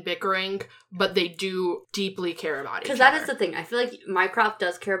tension and bickering, but they do deeply care about each other. Because that is the thing. I feel like Mycroft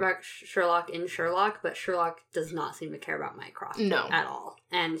does care about Sherlock in Sherlock, but Sherlock does not seem to care about Mycroft. No. At all.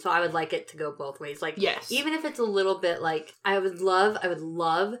 And so I would like it to go both ways. Yes. Even if it's a little bit I would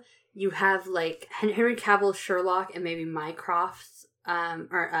love you have, like, Henry Cavill's Sherlock and maybe Mycroft's,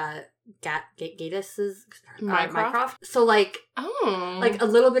 Gatiss's Mycroft. So, like, like, a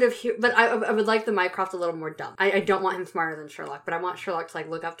little bit of, but I would like the Mycroft a little more dumb. I don't want him smarter than Sherlock, but I want Sherlock to, like,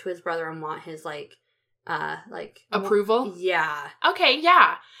 look up to his brother and want his, like, approval? Yeah. Okay,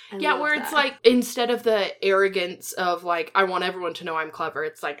 yeah. I Where that. it's like, instead of the arrogance of like, I want everyone to know I'm clever,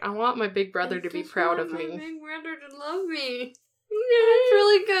 it's like, I want my big brother to be proud of me. My big brother to love me. It's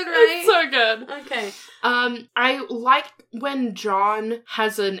really good, right? It's so good. Okay. I like when John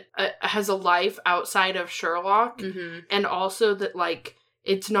has a life outside of Sherlock, and also that, like,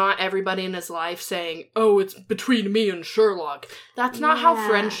 it's not everybody in his life saying, oh, it's between me and Sherlock. That's not how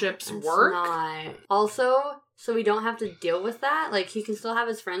friendships work. Not. Also, so we don't have to deal with that. Like, he can still have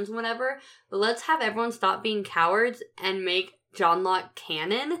his friends and whatever, but let's have everyone stop being cowards and make John Locke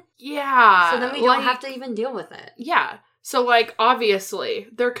canon. Yeah. So then we don't have to even deal with it. Yeah. So, like, obviously,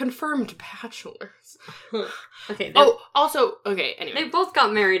 they're confirmed bachelors. Okay. Anyway. They both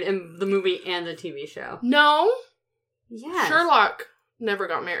got married in the movie and the TV show. No. Yes. Sherlock never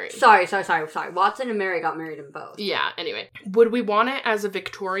got married. Sorry. Watson and Mary got married in both. Yeah, anyway. Would we want it as a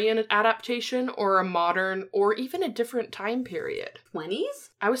Victorian adaptation or a modern or even a different time period? 20s?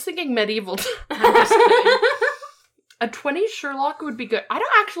 I was thinking medieval times. A 20s Sherlock would be good. I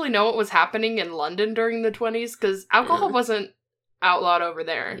don't actually know what was happening in London during the 20s because alcohol wasn't outlawed over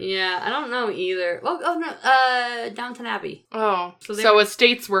there. Yeah, I don't know either. No, Downton Abbey. Oh, so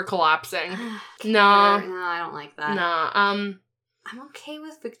estates were collapsing. No, I don't like that. Nah, I'm okay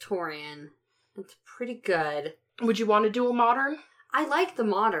with Victorian. It's pretty good. Would you want to do a modern? I like the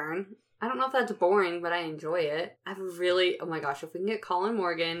modern. I don't know if that's boring, but I enjoy it. Oh my gosh, if we can get Colin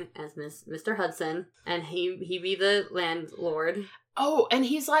Morgan as Mr. Hudson, and he be the landlord. Oh, and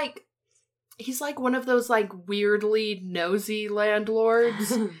he's like one of those, like, weirdly nosy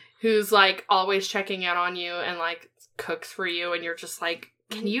landlords who's, like, always checking out on you and, like, cooks for you, and you're just like,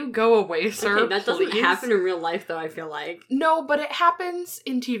 can you go away, sir? Okay, that doesn't please? happen in real life, though, I feel like. No, but it happens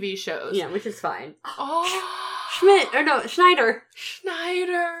in TV shows. Yeah, which is fine. Oh. Schneider.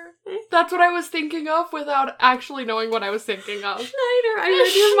 Schneider. That's what I was thinking of without actually knowing what I was thinking of. Schneider. I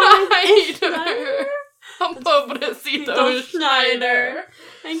read your mind. Schneider. Pobrecito Schneider.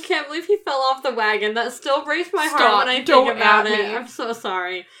 I can't believe he fell off the wagon. That still breaks my Stop. heart when I Don't think about at it. me. I'm so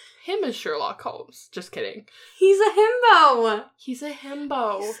sorry. Him is Sherlock Holmes. Just kidding. He's a himbo. He's a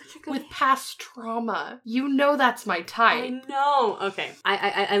himbo He's such a good with past trauma. You know that's my type. I know. Okay.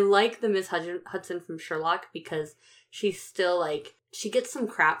 I like the Miss Hudson from Sherlock because she's still, like, she gets some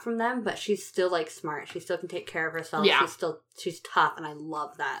crap from them, but she's still, like, smart. She still can take care of herself. Yeah. She's tough, and I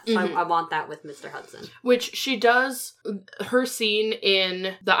love that. So I want that with Mr. Hudson. Which she does. Her scene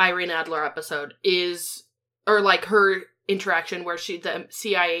in the Irene Adler episode is, or, like, her interaction where the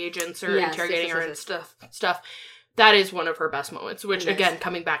CIA agents are interrogating her and stuff. That is one of her best moments, which, again,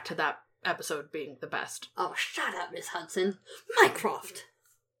 coming back to that episode being the best. Oh, shut up, Miss Hudson. Mycroft.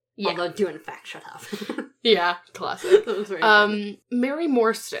 Yeah. Although, do in fact shut up. Yeah, classic. That was very good. Mary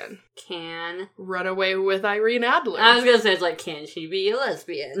Morstan Can run away with Irene Adler. I was gonna say, it's like, can she be a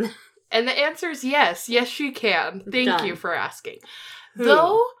lesbian? And the answer is yes. Yes, she can. Thank you for asking.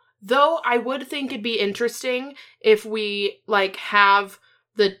 Who? Though I would think it'd be interesting if we, like, have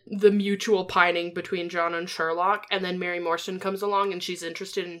the mutual pining between John and Sherlock, and then Mary Morstan comes along and she's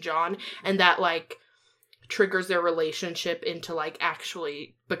interested in John, and that, like, triggers their relationship into, like,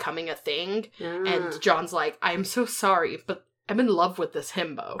 actually becoming a thing. And John's like, I'm so sorry, but I'm in love with this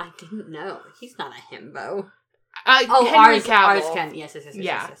himbo. I didn't know. He's not a himbo. Henry Cavill. Ours can. Yes.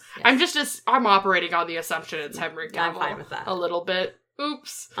 I'm operating on the assumption it's Henry Cavill. I'm fine with that. A little bit.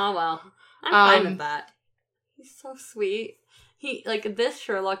 Oops. Oh, well. I'm fine with that. He's so sweet. This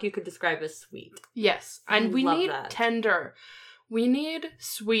Sherlock you could describe as sweet. Yes. And we need that. tender. We need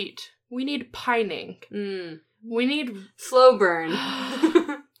sweet. We need pining. We need... slow burn.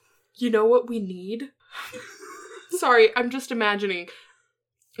 You know what we need? Sorry, I'm just imagining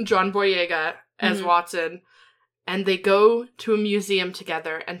John Boyega as Watson, and they go to a museum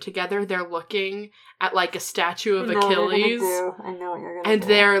together, and together they're looking at, like, a statue of Achilles. I know what you're gonna and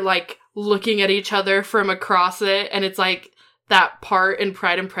they're, like, looking at each other from across it, and it's, like, that part in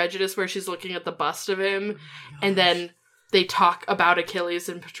Pride and Prejudice where she's looking at the bust of him, and then they talk about Achilles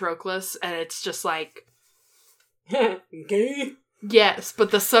and Patroclus, and it's just, like... Gay? Yes, but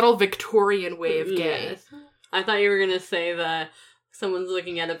the subtle Victorian way of gay. Yes. I thought you were gonna say that someone's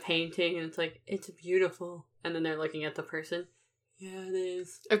looking at a painting, and it's like, it's beautiful, and then they're looking at the person. Yeah, it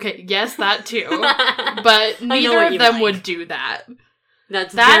is. Okay, yes, that too. But neither of them would do that.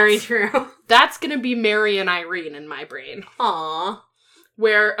 That's very true. That's gonna be Mary and Irene in my brain. Aww.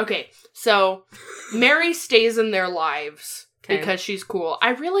 where, okay, so Mary stays in their lives because she's cool.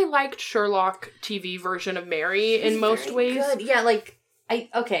 I really liked Sherlock TV version of Mary in most ways. Good. Yeah, like, I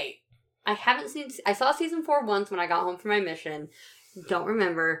saw season 4 once when I got home from my mission. Don't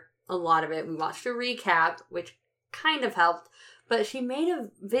remember a lot of it. We watched a recap, which kind of helped. But she made a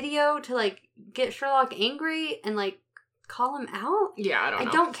video to, like, get Sherlock angry and, like, call him out. Yeah, I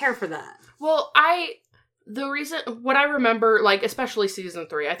don't care for that. Well, what I remember, like, especially season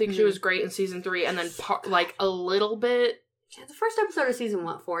 3, I think she was great in season 3, and then, like, a little bit. Yeah, the first episode of season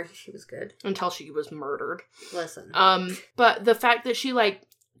 4, she was good. Until she was murdered. Listen. But the fact that she, like,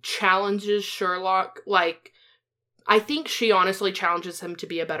 challenges Sherlock, like, I think she honestly challenges him to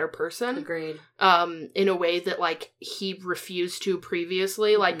be a better person. Agreed. In a way that, like, he refused to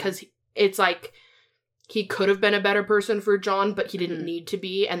previously, like, because it's, like, he could have been a better person for John, but he didn't need to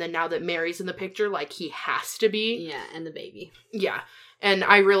be, and then now that Mary's in the picture, like, he has to be. Yeah, and the baby. Yeah, and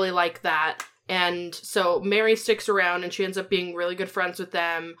I really like that. And so Mary sticks around, and she ends up being really good friends with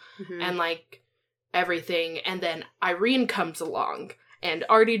them, and, like, everything, and then Irene comes along. And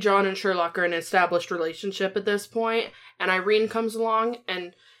Artie, John, and Sherlock are in an established relationship at this point. And Irene comes along,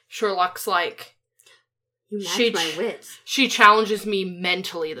 and Sherlock's like... You match my wits. She challenges me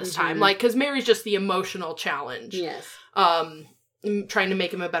mentally this time. Like, because Mary's just the emotional challenge. Yes. Trying to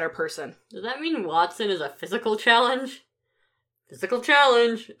make him a better person. Does that mean Watson is a physical challenge? Physical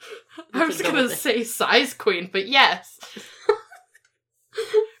challenge. I was going to say size queen, but yes.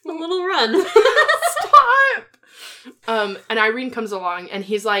 A little run. Stop! And Irene comes along, and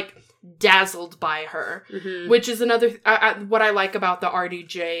he's, like, dazzled by her, which is another what I like about the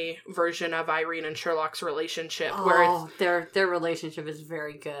RDJ version of Irene and Sherlock's relationship, where it's, their relationship is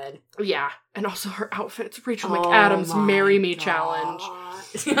very good. Yeah, and also her outfits. Rachel McAdams' "Marry Me" challenge.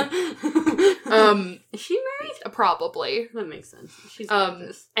 Is she married? Probably. That makes sense. She's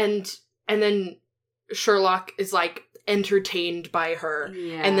gorgeous. And then Sherlock is, like, entertained by her,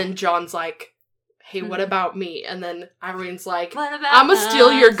 and then John's like, hey, what about me? And then Irene's like, I'm gonna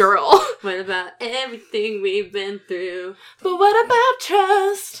steal your girl. What about everything we've been through? But what about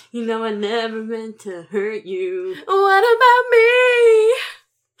trust? You know I never meant to hurt you. What about me?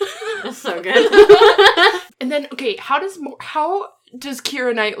 That's so good. And then, okay, how does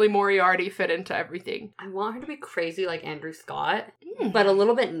Keira Knightley Moriarty fit into everything? I want her to be crazy like Andrew Scott, but a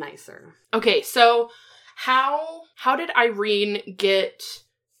little bit nicer. Okay, so how did Irene get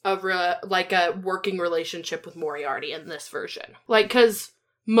a working relationship with Moriarty in this version? Like, because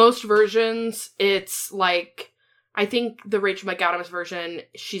most versions, it's like, I think the Rachel McAdams version,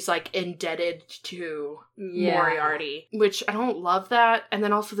 she's, like, indebted to Moriarty, which I don't love that. And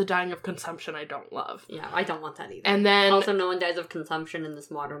then also the dying of consumption I don't love. Yeah, I don't want that either. And then... Also, no one dies of consumption in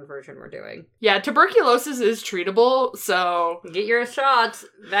this modern version we're doing. Yeah, tuberculosis is treatable, so... Get your shots,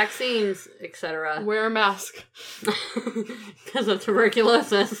 vaccines, etc. Wear a mask. Because of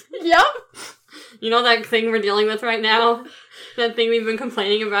tuberculosis. Yep. You know that thing we're dealing with right now? That thing we've been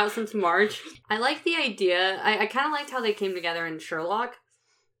complaining about since March? I like the idea. I kind of liked how they came together in Sherlock.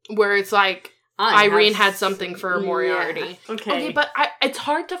 Where it's like, Irene had something for Moriarty. Yeah. Okay, but it's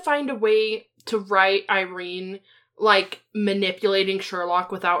hard to find a way to write Irene, like, manipulating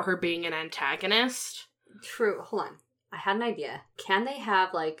Sherlock without her being an antagonist. True. Hold on. I had an idea. Can they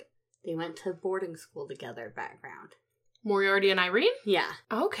have, like, they went to boarding school together background? Moriarty and Irene? Yeah.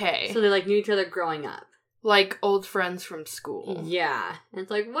 Okay. So they, like, knew each other growing up. Like old friends from school. Yeah. And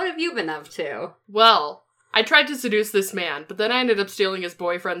it's like, what have you been up to? Well, I tried to seduce this man, but then I ended up stealing his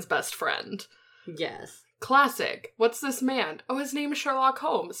boyfriend's best friend. Yes. Classic. What's this man? Oh, his name is Sherlock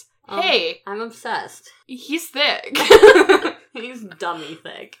Holmes. Hey! I'm obsessed. He's thick. He's dummy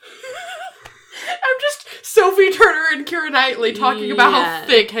thick. I'm just Sophie Turner and Keira Knightley talking about how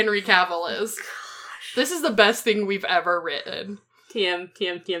thick Henry Cavill is. Gosh. This is the best thing we've ever written. TM.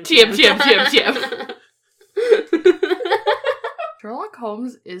 Sherlock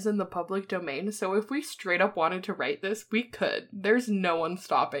Holmes is in the public domain, so if we straight up wanted to write this, we could. There's no one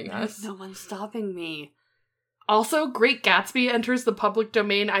stopping us. There's no one stopping me. Also, Great Gatsby enters the public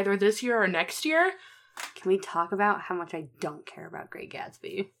domain either this year or next year. Can we talk about how much I don't care about Great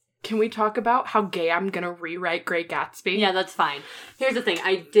Gatsby? Can we talk about how gay I'm gonna rewrite Great Gatsby? Yeah, that's fine. Here's the thing.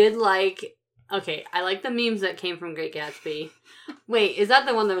 I did like... Okay, I like the memes that came from Great Gatsby. Wait, is that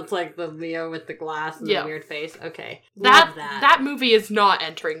the one that was like the Leo with the glass and the weird face? Okay. Love that. That movie is not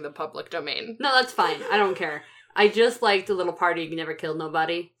entering the public domain. No, that's fine. I don't care. I just liked the little party, you never killed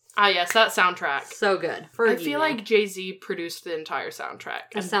nobody. Ah, yes, that soundtrack. So good. I feel like Jay-Z produced the entire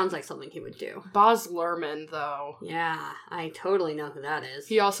soundtrack. It sounds like something he would do. Baz Luhrmann, though. Yeah, I totally know who that is.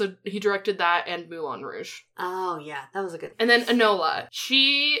 He directed that and Moulin Rouge. Oh, yeah, that was a good. And then Enola.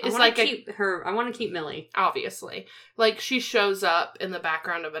 She is like I want to keep Millie. Obviously. Like, she shows up in the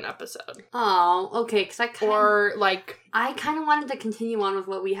background of an episode. Oh, okay, because I kind of wanted to continue on with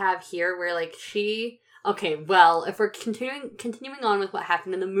what we have here, where, like, she... Okay, well, if we're continuing on with what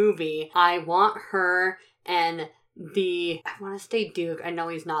happened in the movie, I want her and I want to say Duke. I know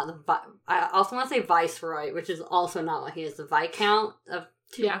he's not I also want to say Viceroy, which is also not what he is. The Viscount of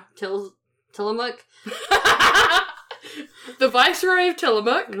Tillamook. The Viceroy of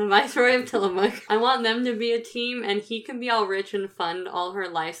Tillamook. The Viceroy of Tillamook. I want them to be a team, and he can be all rich and fund all her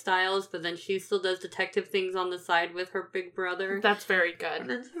lifestyles, but then she still does detective things on the side with her big brother. That's very good.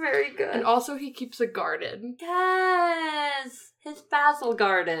 That's very good. And also he keeps a garden. Yes! His Basil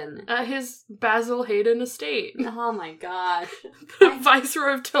garden. His Basil Hayden estate. Oh my gosh. The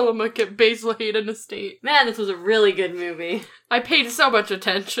Viceroy of Tillamook at Basil Hayden estate. Man, this was a really good movie. I paid so much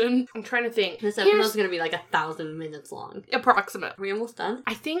attention. I'm trying to think. This episode's gonna be like 1,000 minutes long. Approximate. Are we almost done?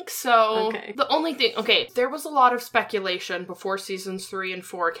 I think so. Okay. The only thing... Okay, there was a lot of speculation before seasons 3 and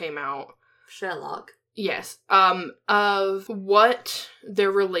 4 came out. Sherlock. Yes. Of what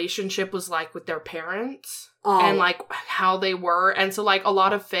their relationship was like with their parents. Oh. And, like, how they were. And so, like, a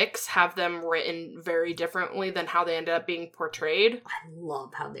lot of fics have them written very differently than how they ended up being portrayed. I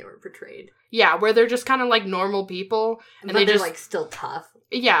love how they were portrayed. Yeah, where they're just kind of, like, normal people. And they're, like, still tough.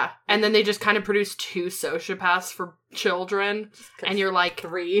 Yeah, and then they just kind of produce 2 sociopaths for children, and you're like...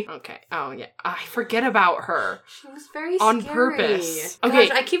 3. Okay, oh yeah, I forget about her. She was very on scary. Purpose. Okay.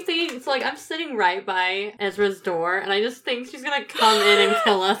 Gosh, I keep thinking, it's like, I'm sitting right by Ezra's door, and I just think she's gonna come in and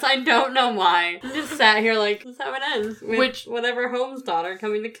kill us. I don't know why. I just sat here like, this is how it ends. With whatever Holmes' daughter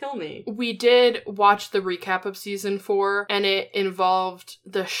coming to kill me. We did watch the recap of season 4, and it involved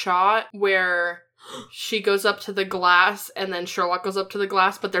the shot where... she goes up to the glass, and then Sherlock goes up to the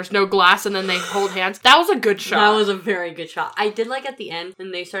glass, but there's no glass, and then they hold hands. That was a good shot. That was a very good shot. I did like at the end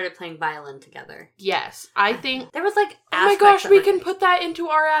when they started playing violin together. Yes. I think... there was like... oh my gosh, we can put that into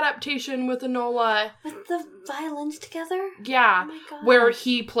our adaptation with Enola. With the violins together? Yeah. Oh my gosh. Where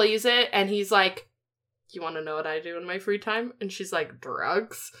he plays it, and he's like... you want to know what I do in my free time? And she's like,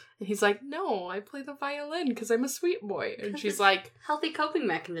 drugs? And he's like, no, I play the violin because I'm a sweet boy. And she's like... healthy coping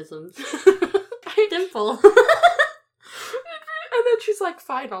mechanisms. Dimple. And then she's like,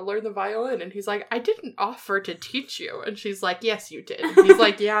 fine, I'll learn the violin. And he's like, I didn't offer to teach you. And she's like, yes, you did. And he's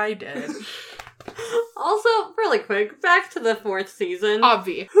like, yeah, I did. Also, really quick, back to the 4th season.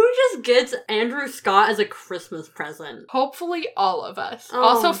 Obvi. Who just gets Andrew Scott as a Christmas present? Hopefully all of us. Oh.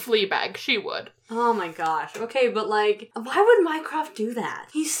 Also Fleabag, she would. Oh my gosh. Okay, but like, why would Mycroft do that?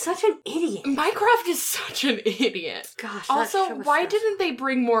 He's such an idiot. Mycroft is such an idiot. Gosh, also, why didn't they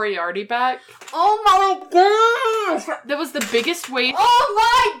bring Moriarty back? Oh my gosh! That was the biggest waste.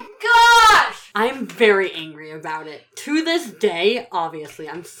 Oh my gosh! I'm very angry about it. To this day, obviously,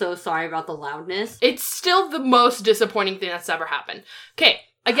 I'm so sorry about the loudness. It's still the most disappointing thing that's ever happened. Okay.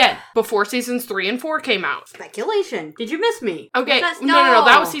 Again, before seasons 3 and 4 came out. Speculation. Did you miss me? Okay, no.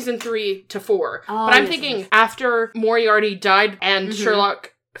 That was season 3 to 4. Oh, but I'm thinking after Moriarty died and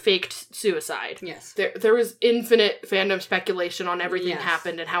Sherlock faked suicide. Yes. There was infinite fandom speculation on everything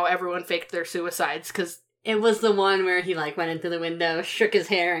happened and how everyone faked their suicides because... it was the one where he, like, went into the window, shook his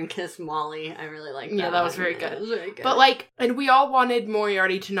hair, and kissed Molly. I really liked that. Yeah, that was very good. That was very good. But, like, and we all wanted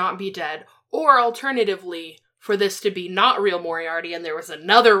Moriarty to not be dead. Or, alternatively... for this to be not real Moriarty, and there was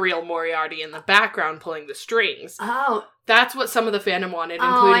another real Moriarty in the background pulling the strings. Oh. That's what some of the fandom wanted,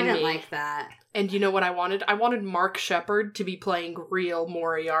 including me. I didn't like that. And you know what I wanted? I wanted Mark Sheppard to be playing real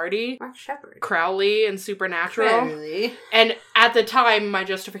Moriarty. Mark Sheppard? Crowley in Supernatural. Crowley. And at the time, my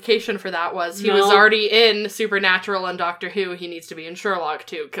justification for that was he was already in Supernatural and Doctor Who. He needs to be in Sherlock,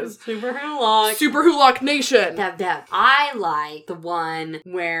 too, because... Super Wholock. Super Wholock Nation! Dab. I like the one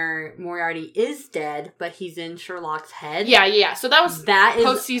where Moriarty is dead, but he's in Sherlock's head. Yeah. So that was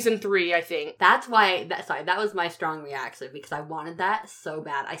post-season 3, I think. That's why... that was my strong reaction, because I wanted that so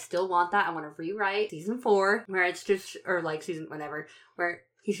bad. I still want that. I want to rewrite season 4, where it's just... or, like, season whatever, where...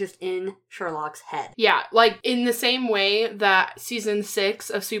 he's just in Sherlock's head. Yeah, like, in the same way that season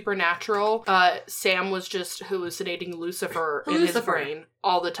 6 of Supernatural, Sam was just hallucinating Lucifer in his brain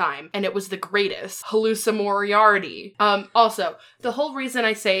all the time. And it was the greatest. Hallucimoriarty. Also, the whole reason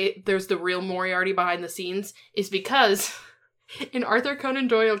I say there's the real Moriarty behind the scenes is because... in Arthur Conan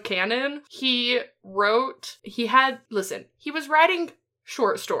Doyle canon, he was writing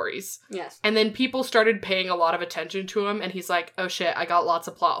short stories. Yes. And then people started paying a lot of attention to him, and he's like, oh shit, I got lots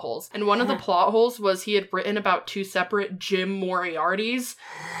of plot holes. And one of the plot holes was he had written about 2 separate Jim Moriartys,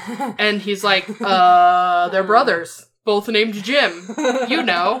 and he's like, they're brothers. Both named Jim. You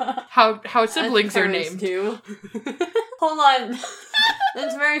know how siblings are named. Too. Hold on.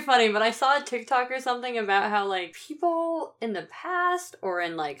 That's very funny, but I saw a TikTok or something about how, like, people in the past or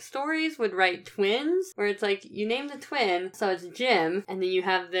in, like, stories would write twins, where it's like, you name the twin, so it's Jim, and then you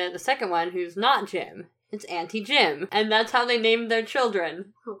have the second one who's not Jim. It's Auntie Jim. And that's how they named their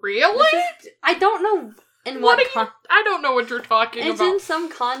children. Really? I don't know I don't know what you're talking about. It's in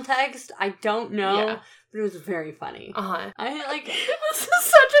some context. I don't know. Yeah. But it was very funny. Uh-huh. This is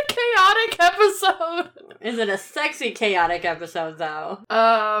such a chaotic episode. Is it a sexy chaotic episode, though?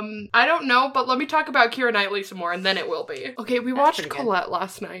 I don't know, but let me talk about Keira Knightley some more, and then it will be. Okay, we watched Colette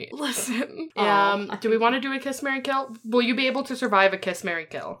last night. Listen. Do we want to do a Kiss, Marry, Kill? Will you be able to survive a Kiss, Marry,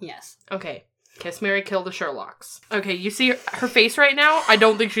 Kill? Yes. Okay. Kiss, Marry, Kill the Sherlocks. Okay, you see her face right now? I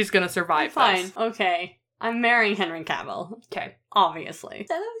don't think she's gonna survive Fine. this. Okay. I'm marrying Henry Cavill. Okay. Obviously.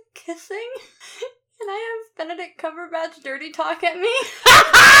 Instead of kissing... Can I have Benedict Cumberbatch dirty talk at me?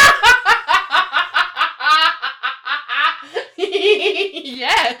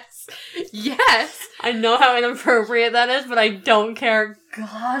 Yes. Yes. I know how inappropriate that is, but I don't care.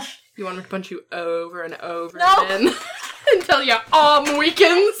 Gosh. You want me to punch you over and over No. again until your arm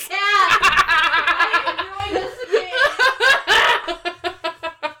weakens? Why are you doing this to me?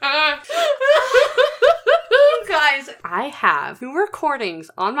 Guys, I have 2 recordings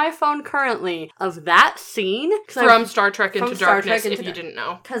on my phone currently of that scene. From Star Trek Into Darkness, if you didn't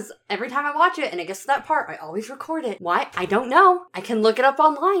know. Because every time I watch it and it gets to that part, I always record it. Why? I don't know. I can look it up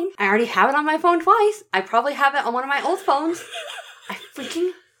online. I already have it on my phone twice. I probably have it on one of my old phones. I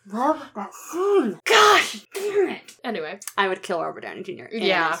freaking love that scene. Gosh, damn it. Anyway. I would kill Robert Downey Jr.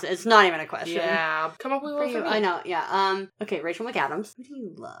 Yeah. It's not even a question. Yeah. Come up with one for me. I know, yeah. Okay, Rachel McAdams. Who do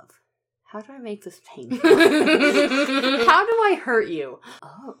you love? How do I make this painful? How do I hurt you?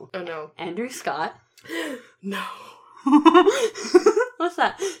 Oh no. Andrew Scott. No. What's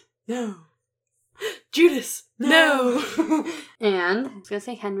that? No. Judas. No. And I was gonna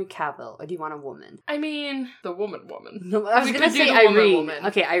say Henry Cavill, or do you want a woman? I mean, the woman. No, I was gonna say Irene.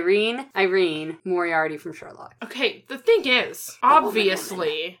 Okay, Irene Moriarty from Sherlock. Okay, the thing is,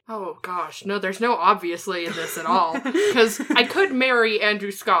 obviously... Oh gosh, no, there's no obviously in this at all. Because I could marry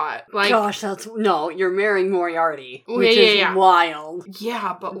Andrew Scott. Like, gosh, you're marrying Moriarty, which is wild.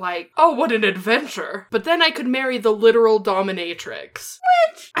 Yeah, but like, oh, what an adventure. But then I could marry the literal dominatrix.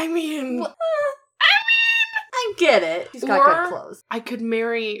 Which? I mean... I get it. She's got good clothes. I could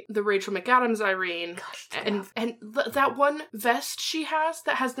marry the Rachel McAdams Irene. Gosh, and that one vest she has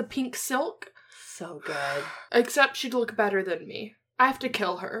that has the pink silk. So good. Except she'd look better than me. I have to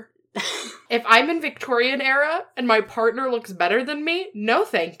kill her. If I'm in Victorian era and my partner looks better than me, no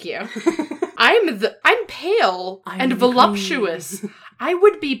thank you. I'm pale and voluptuous. I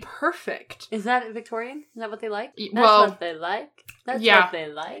would be perfect. Is that Victorian? Is that what they like? That's what they like. That's what they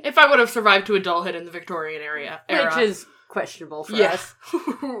like. If I would have survived to adulthood in the Victorian era. Which is questionable for us.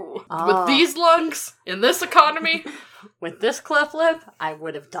 With these lungs, in this economy... With this cleft lip, I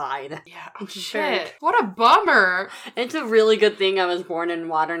would have died. Yeah. Oh, shit. What a bummer. It's a really good thing I was born in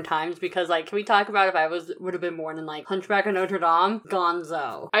modern times because, like, can we talk about if I would have been born in, like, Hunchback of Notre Dame?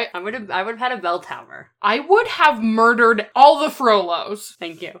 Gonzo. I would have had a bell tower. I would have murdered all the Frollos.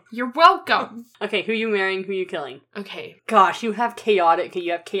 Thank you. You're welcome. Okay, who you marrying, who you killing? Okay. Gosh, you have chaotic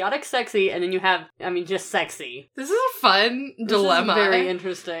sexy, and then you have, just sexy. This is a fun dilemma. This is very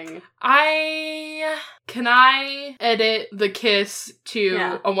interesting. Can I edit the kiss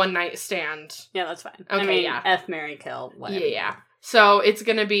to a one night stand? Yeah, that's fine. Okay, F, marry, kill, whatever. Yeah. So it's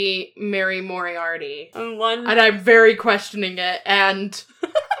gonna be marry Moriarty. And I'm very questioning it, and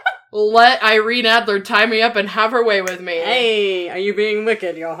let Irene Adler tie me up and have her way with me. Hey, are you being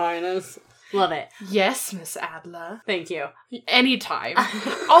wicked, Your Highness? Love it. Yes, Miss Adler. Thank you. Anytime.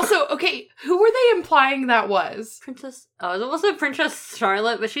 Also, okay, who were they implying that was? Princess... Oh, it wasn't Princess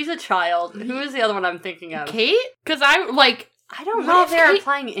Charlotte, but she's a child. Who is the other one I'm thinking of? Kate? Because I don't know if they're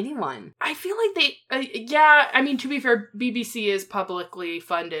implying anyone. I feel like they... to be fair, BBC is publicly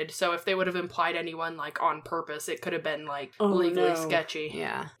funded, so if they would have implied anyone, on purpose, it could have been, legally sketchy.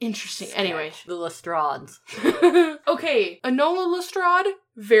 Yeah. Interesting. Anyway. The Lestrades. Okay, Enola Lestrade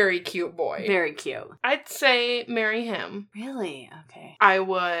Very cute boy. Very cute. I'd say marry him. Really? Okay. I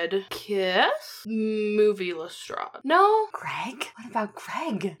would kiss Movie Lestrade. No? Greg? What about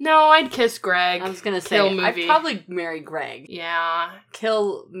Greg? No, I'd kiss Greg. I was gonna say, Kill I'd Movie. probably marry Greg. Yeah.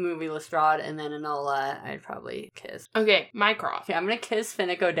 Kill Movie Lestrade, and then Enola, I'd probably kiss. Okay, Mycroft. Okay, I'm gonna kiss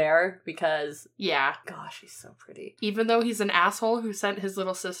Finnick Odair because, Yeah. gosh, he's so pretty. Even though he's an asshole who sent his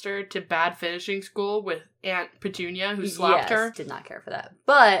little sister to bad finishing school with Aunt Petunia who slapped her. Did not care for that.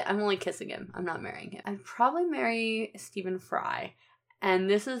 But I'm only kissing him. I'm not marrying him. I'd probably marry Stephen Fry. And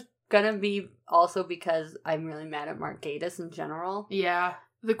this is gonna be also because I'm really mad at Mark Gatiss in general. Yeah.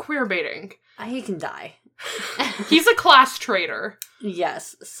 The queer baiting. He can die. He's a class traitor.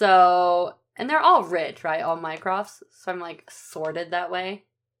 Yes. So, and they're all rich, right? All Mycrofts. So I'm like sorted that way.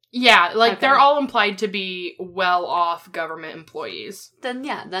 Yeah, like Okay. they're all implied to be well-off government employees. Then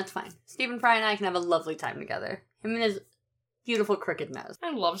yeah, that's fine. Stephen Fry and I can have a lovely time together. Him and his beautiful crooked nose.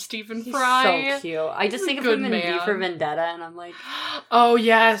 I love Stephen He's Fry. so cute. I just He's a think of good him in V man. for Vendetta, and I'm like, Oh,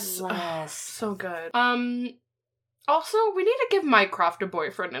 yes. yes. So good. Also, we need to give Mycroft a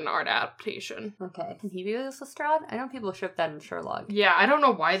boyfriend in art adaptation. Okay. Can he be with Lestrade? I know people ship that in Sherlock. Yeah, I don't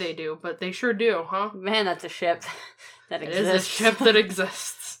know why they do, but they sure do, huh? Man, that's a ship that It exists. is a ship that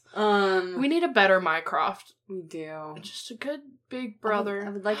exists. We We need a better Mycroft. do. Just a good big I brother.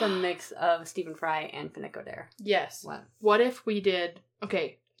 would like a mix of Stephen Fry and Finnick Odair. Yes. What? What if we did...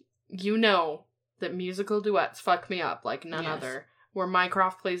 Okay, you know that musical duets fuck me up like none Yes. other. Where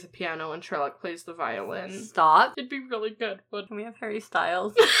Mycroft plays the piano and Sherlock plays the violin. Stop. It'd be really good, but... Can we have Harry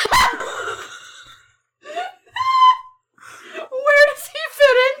Styles? Where does he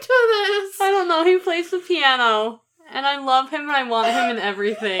fit into this? I don't know. He plays the piano. And I love him and I want him in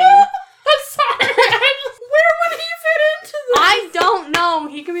everything. I'm sorry. Where would he fit into this? I don't know.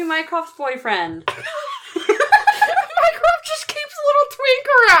 He can be Mycroft's boyfriend. Mycroft just keeps little twink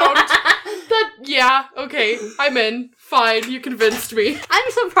around. Yeah, okay, I'm in. Fine, you convinced me.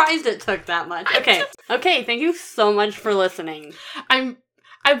 I'm surprised it took that much. Okay. Okay, thank you so much for listening. I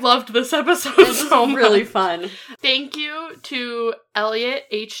loved this episode This so was much. really fun. Thank you to Elliot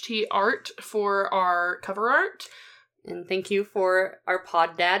HT Art for our cover art. And thank you for our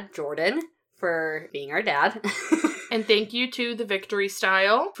pod dad, Jordan, for being our dad. And thank you to The Victory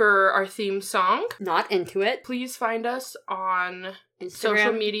Style for our theme song. Not into it. Please find us on Instagram,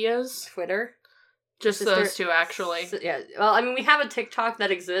 social medias. Twitter. Just those two, actually. Yeah. Well, I mean, we have a TikTok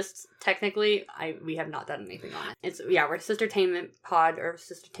that exists. Technically, we have not done anything on it. We're Sistertainment Pod or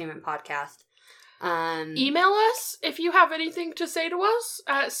Sistertainment Podcast. Email us if you have anything to say to us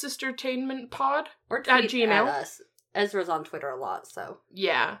at sistertainmentpod or tweet at Gmail. at us. Ezra's on Twitter a lot, so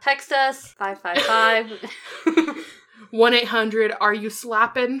Yeah. text us 555. 1-800 Are You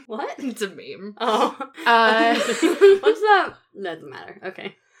Slappin'? What? It's a meme. Oh. What's that? Doesn't matter.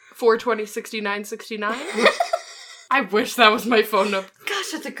 Okay. 420-6969. I wish that was my phone number.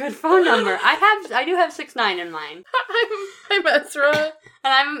 Gosh, that's a good phone number. I do have 69 in mine. I'm Ezra.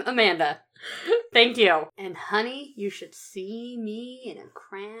 And I'm Amanda. Thank you. And honey, you should see me in a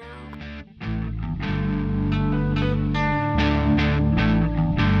crown.